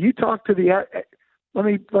 you talk to let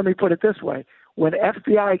me put it this way. When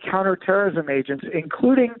FBI counterterrorism agents,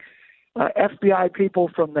 including FBI people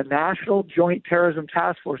from the National Joint Terrorism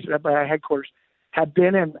Task Force at FBI headquarters, have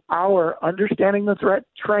been in our Understanding the Threat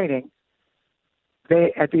training,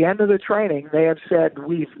 at the end of the training, they have said,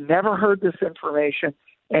 we've never heard this information,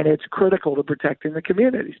 and it's critical to protecting the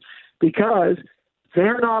communities, because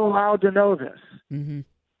they're not allowed to know this. Mm-hmm.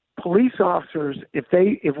 Police officers,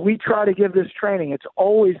 if we try to give this training, it's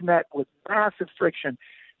always met with massive friction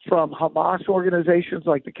from Hamas organizations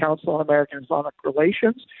like the Council on American Islamic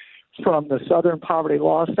Relations, from the Southern Poverty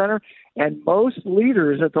Law Center, and most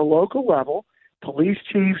leaders at the local level, police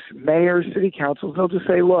chiefs, mayors, city councils, they'll just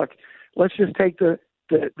say, look, let's just take the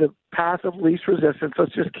path of least resistance.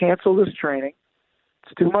 Let's just cancel this training.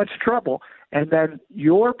 It's too much trouble. And then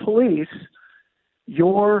your police,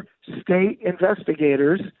 your state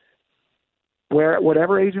investigators,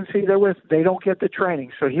 whatever agency they're with, they don't get the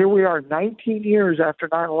training. So here we are 19 years after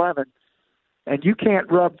 9/11, and you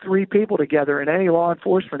can't rub three people together in any law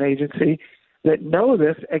enforcement agency that know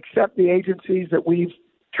this except the agencies that we've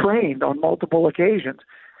trained on multiple occasions.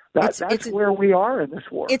 That's where we are in this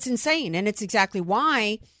war. It's insane, and it's exactly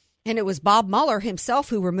why. And it was Bob Mueller himself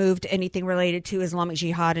who removed anything related to Islamic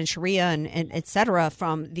Jihad and Sharia and et cetera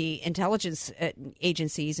from the intelligence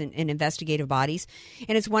agencies and investigative bodies.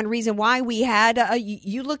 And it's one reason why we had,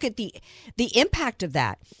 you look at the impact of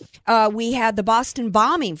that. We had the Boston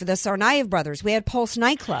bombing for the Tsarnaev brothers. We had Pulse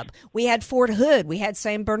nightclub. We had Fort Hood. We had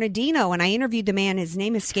San Bernardino. And I interviewed the man, his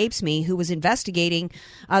name escapes me, who was investigating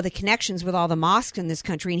the connections with all the mosques in this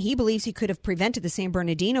country. And he believes he could have prevented the San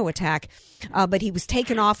Bernardino attack, but he was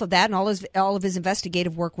taken off of that, and all of his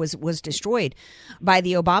investigative work was destroyed by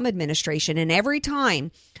the Obama administration. And every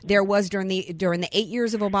time there was during the 8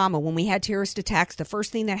 years of Obama, when we had terrorist attacks, the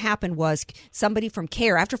first thing that happened was somebody from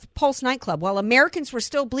CARE, after Pulse nightclub, while Americans were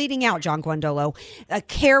still bleeding out, John Guandolo,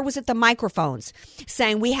 CARE was at the microphones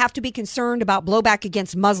saying we have to be concerned about blowback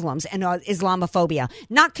against Muslims and Islamophobia,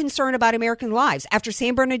 not concerned about American lives. After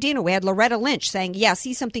San Bernardino, we had Loretta Lynch saying, yeah,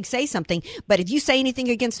 see something, say something, but if you say anything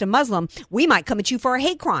against a Muslim, we might come at you for a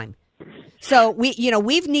hate crime. So we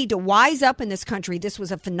need to wise up in this country. This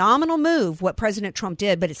was a phenomenal move, what President Trump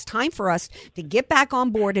did, but it's time for us to get back on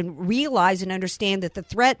board and realize and understand that the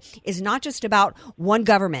threat is not just about one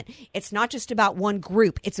government. It's not just about one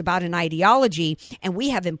group. It's about an ideology, and we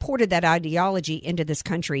have imported that ideology into this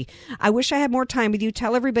country. I wish I had more time with you.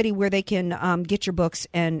 Tell everybody where they can get your books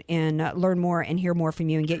and learn more and hear more from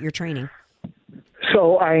you and get your training.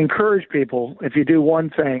 So I encourage people, if you do one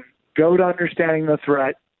thing, go to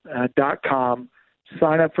understandingthethreat.com,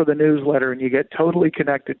 sign up for the newsletter, and you get totally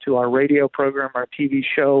connected to our radio program, our TV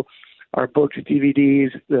show, our books,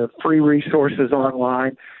 DVDs, the free resources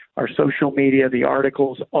online, our social media, the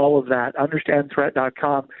articles, all of that,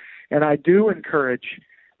 understandthreat.com. And I do encourage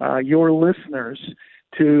your listeners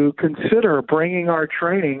to consider bringing our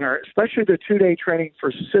training, especially the 2-day training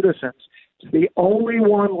for citizens. It's the only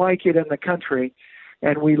one like it in the country,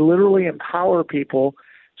 and we literally empower people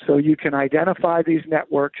so you can identify these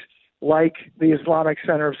networks like the Islamic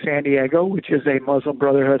Center of San Diego, which is a Muslim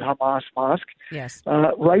Brotherhood Hamas mosque, yes,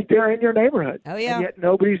 right there in your neighborhood. Oh, yeah. And yet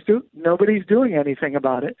nobody's doing anything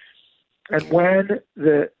about it. And when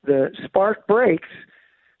the spark breaks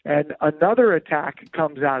and another attack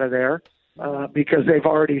comes out of there, because they've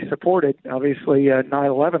already supported, obviously,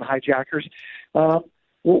 9/11 hijackers,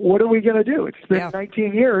 what are we going to do? It's been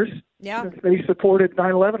 19 years since they supported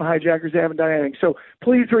 9/11 hijackers. They haven't done anything. So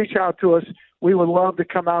please reach out to us. We would love to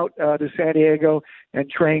come out to San Diego and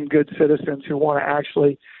train good citizens who want to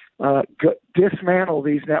actually dismantle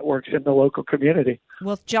these networks in the local community.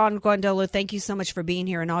 Well, John Guandolo, thank you so much for being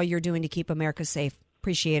here and all you're doing to keep America safe.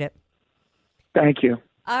 Appreciate it. Thank you.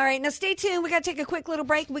 All right, now stay tuned. We got to take a quick little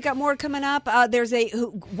break. We got more coming up. There's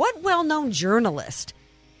what well-known journalist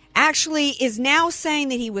actually is now saying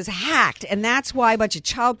that he was hacked, and that's why a bunch of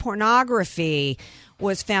child pornography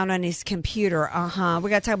was found on his computer. We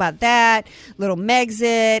got to talk about that, little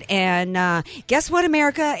Megxit, and guess what,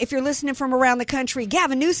 America? If you're listening from around the country,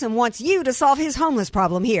 Gavin Newsom wants you to solve his homeless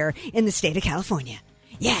problem here in the state of California.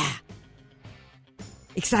 Yeah.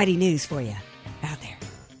 Exciting news for you out there.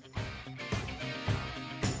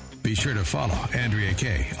 Be sure to follow Andrea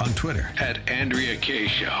Kaye on Twitter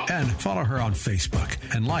 @AndreaKayeShow, and follow her on Facebook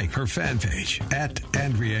and like her fan page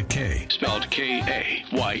 @AndreaKaye, spelled Kaye.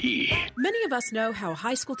 Many of us know how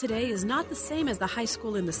high school today is not the same as the high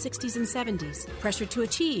school in the 60s and 70s. Pressure to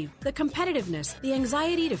achieve, the competitiveness, the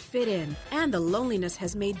anxiety to fit in, and the loneliness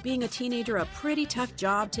has made being a teenager a pretty tough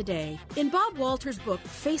job today. In Bob Walter's book,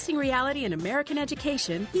 Facing Reality in American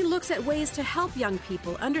Education, he looks at ways to help young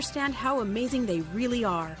people understand how amazing they really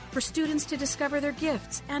are. For students to discover their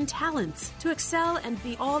gifts and talents, to excel and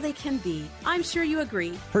be all they can be. I'm sure you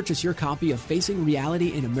agree. Purchase your copy of Facing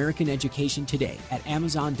Reality in American Education today at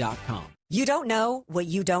Amazon.com. You don't know what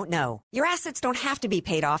you don't know. Your assets don't have to be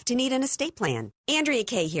paid off to need an estate plan. Andrea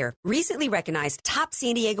Kaye here. Recently recognized top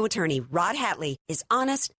San Diego attorney Rod Hatley is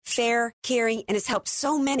honest, fair, caring, and has helped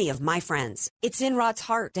so many of my friends. It's in Rod's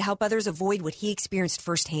heart to help others avoid what he experienced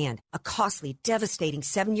firsthand, a costly, devastating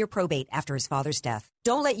 7-year probate after his father's death.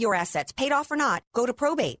 Don't let your assets, paid off or not, go to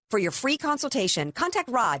probate. For your free consultation, contact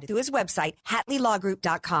Rod through his website,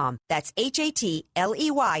 HatleyLawGroup.com. That's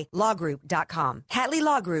HATLEY Lawgroup.com.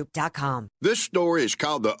 HatleyLawGroup.com. This story is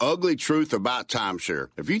called The Ugly Truth About Timeshare.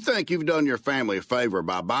 If you think you've done your family a favor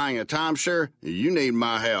by buying a timeshare, you need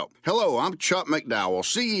my help. Hello, I'm Chuck McDowell,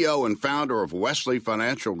 CEO and founder of Wesley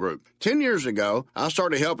Financial Group. 10 years ago, I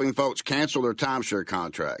started helping folks cancel their timeshare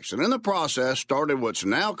contracts, and in the process started what's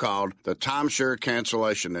now called the timeshare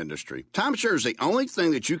cancellation industry. Timeshare is the only thing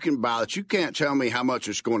that you can buy that you can't tell me how much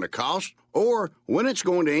it's going to cost or when it's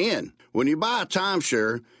going to end. When you buy a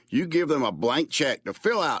timeshare, you give them a blank check to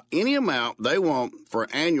fill out any amount they want for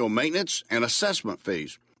annual maintenance and assessment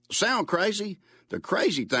fees. Sound crazy? The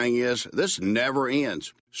crazy thing is, this never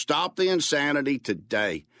ends. Stop the insanity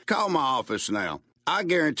today. Call my office now. I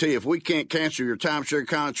guarantee if we can't cancel your timeshare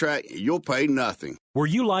contract, you'll pay nothing. Were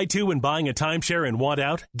you lied to when buying a timeshare and want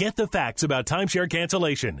out? Get the facts about timeshare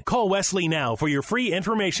cancellation. Call Wesley now for your free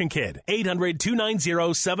information kit.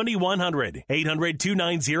 800-290-7100.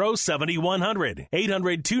 800-290-7100.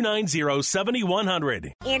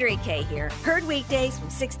 800-290-7100. Andrea Kay here. Heard weekdays from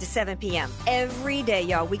 6 to 7 p.m. Every day,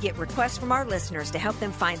 y'all, we get requests from our listeners to help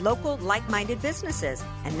them find local, like-minded businesses.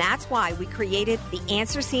 And that's why we created the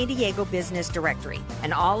Answer San Diego Business Directory,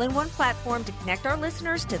 an all-in-one platform to connect our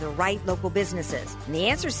listeners to the right local businesses. And the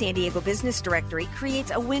Answer San Diego Business Directory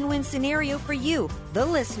creates a win-win scenario for you, the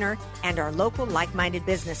listener, and our local like-minded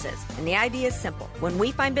businesses. And the idea is simple. When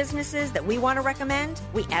we find businesses that we want to recommend,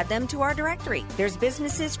 we add them to our directory. There's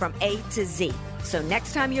businesses from A to Z. So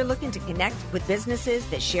next time you're looking to connect with businesses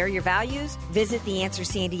that share your values, visit the Answer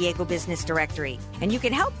San Diego Business Directory. And you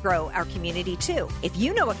can help grow our community too. If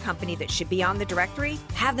you know a company that should be on the directory,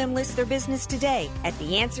 have them list their business today at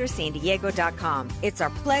theanswersandiego.com. It's our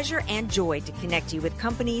pleasure and joy to connect you with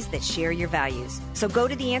companies that share your values. So go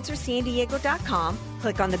to theanswersandiego.com,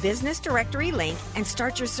 click on the business directory link, and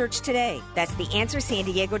start your search today. That's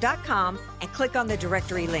theanswersandiego.com and click on the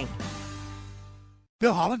directory link.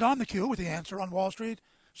 Bill Holland on the queue with the answer on Wall Street.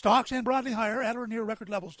 Stocks and broadly higher at or near record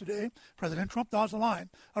levels today. President Trump draws the line.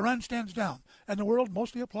 Iran stands down, and the world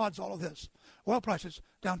mostly applauds all of this. Oil prices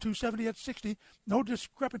down $2.70 at 60. No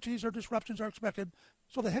discrepancies or disruptions are expected,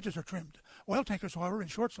 so the hedges are trimmed. Oil tankers, however, in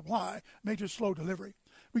short supply, may just slow delivery.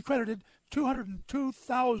 We credited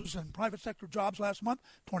 202,000 private sector jobs last month,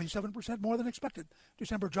 27% more than expected.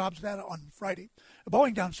 December jobs data on Friday.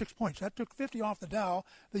 Boeing down 6 points. That took 50 off the Dow.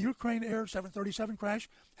 The Ukraine Air 737 crash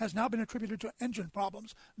has now been attributed to engine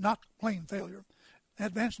problems, not plane failure.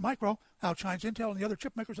 Advanced Micro outshines Intel and the other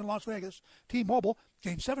chip makers in Las Vegas. T-Mobile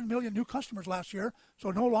gained 7 million new customers last year,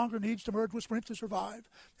 so no longer needs to merge with Sprint to survive.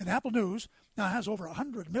 And Apple News now has over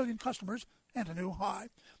 100 million customers and a new high.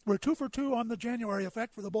 We're 2 for 2 on the January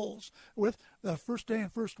effect for the bulls with the first day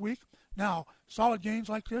and first week. Now, solid gains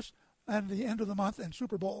like this and the end of the month and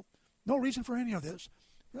Super Bowl. No reason for any of this.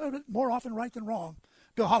 More often right than wrong.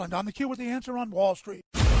 Bill Holland on the queue with the answer on Wall Street.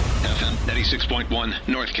 FM 96.1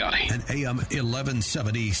 North County and AM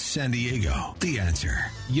 1170 San Diego. The Answer.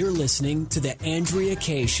 You're listening to The Andrea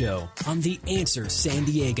Kay Show on The Answer San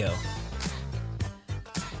Diego.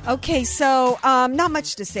 Okay, so not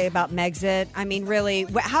much to say about Megxit. I mean, really,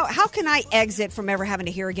 how can I exit from ever having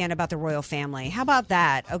to hear again about the royal family? How about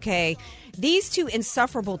that? Okay, these two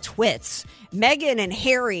insufferable twits, Meghan and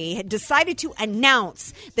Harry, had decided to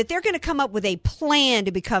announce that they're going to come up with a plan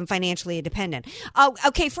to become financially independent.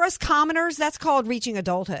 Okay, for us commoners, that's called reaching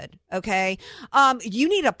adulthood. Okay, you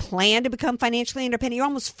need a plan to become financially independent. You're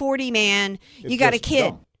almost 40, man. You got a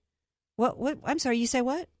kid. Dumb. What? I'm sorry, you say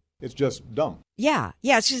what? It's just dumb. Yeah,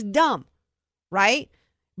 it's just dumb, right?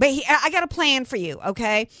 But I got a plan for you,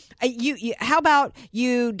 okay? You how about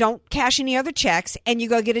you don't cash any other checks and you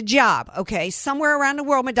go get a job, okay? Somewhere around the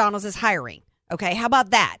world, McDonald's is hiring. Okay, how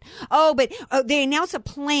about that? Oh, but they announced a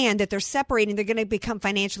plan that they're separating. They're going to become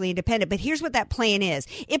financially independent. But here's what that plan is.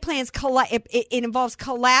 It involves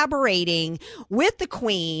collaborating with the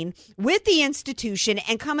Queen, with the institution,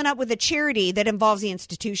 and coming up with a charity that involves the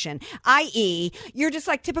institution. I.e., you're just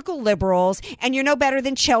like typical liberals, and you're no better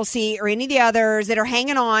than Chelsea or any of the others that are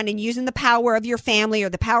hanging on and using the power of your family or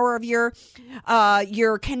the power of your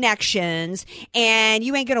connections, and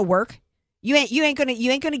you ain't going to work. You ain't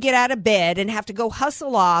gonna get out of bed and have to go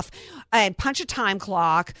hustle off and punch a time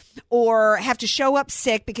clock or have to show up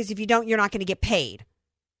sick because if you don't, you're not going to get paid.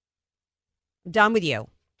 I'm done with you.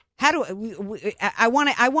 How do I want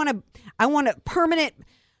a permanent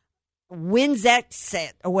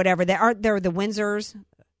Windsexit or whatever. They're the Windsors.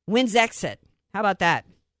 Windsexit. How about that?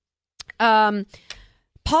 Paul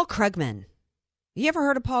Krugman. You ever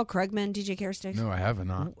heard of Paul Krugman, DJ Caresticks? No, I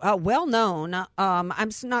haven't. Well known.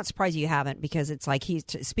 I'm not surprised you haven't because it's like he's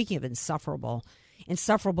speaking of insufferable,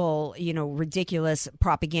 ridiculous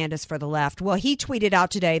propagandists for the left. Well, he tweeted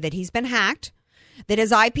out today that he's been hacked, that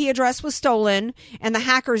his IP address was stolen, and the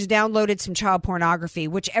hackers downloaded some child pornography,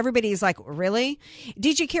 which everybody's like, really?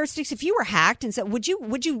 DJ Caresticks, if you were hacked and said, would you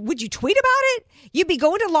tweet about it? You'd be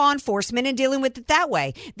going to law enforcement and dealing with it that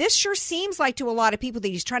way. This sure seems like to a lot of people that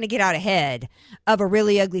he's trying to get out ahead of a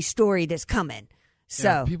really ugly story that's coming. So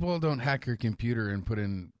yeah, people don't hack your computer and put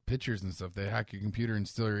in pictures and stuff. They hack your computer and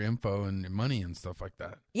steal your info and your money and stuff like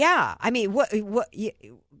that. Yeah, I mean,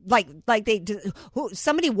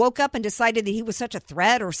 somebody woke up and decided that he was such a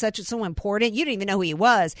threat or so important. You didn't even know who he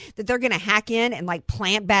was. That they're going to hack in and like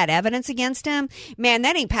plant bad evidence against him. Man,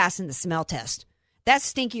 that ain't passing the smell test. That's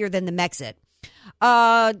stinkier than the Megxit.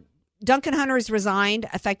 Duncan Hunter has resigned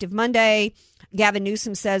effective Monday. Gavin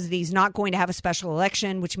Newsom says that he's not going to have a special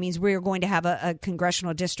election, which means we are going to have a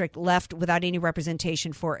congressional district left without any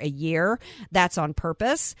representation for a year. That's on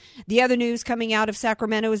purpose. The other news coming out of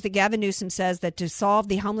Sacramento is that Gavin Newsom says that to solve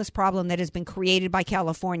the homeless problem that has been created by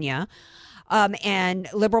California, and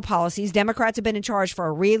liberal policies. Democrats have been in charge for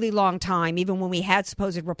a really long time. Even when we had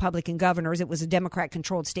supposed Republican governors, it was a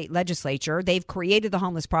Democrat-controlled state legislature. They've created the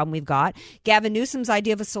homeless problem we've got. Gavin Newsom's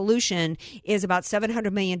idea of a solution is about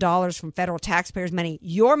 $700 million from federal taxpayers' money,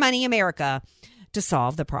 your money, America, to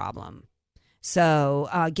solve the problem. So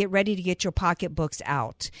get ready to get your pocketbooks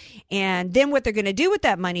out. And then what they're going to do with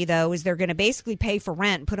that money, though, is they're going to basically pay for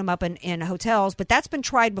rent and put them up in hotels. But that's been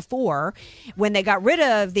tried before. When they got rid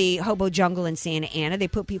of the hobo jungle in Santa Ana, they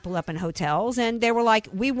put people up in hotels. And they were like,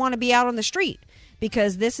 we want to be out on the street.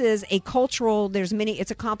 Because this is a cultural,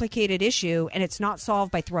 it's a complicated issue, and it's not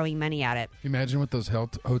solved by throwing money at it. Can you imagine what those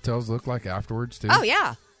hotels look like afterwards, too? Oh,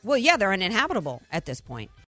 yeah. Well, yeah, they're uninhabitable at this point.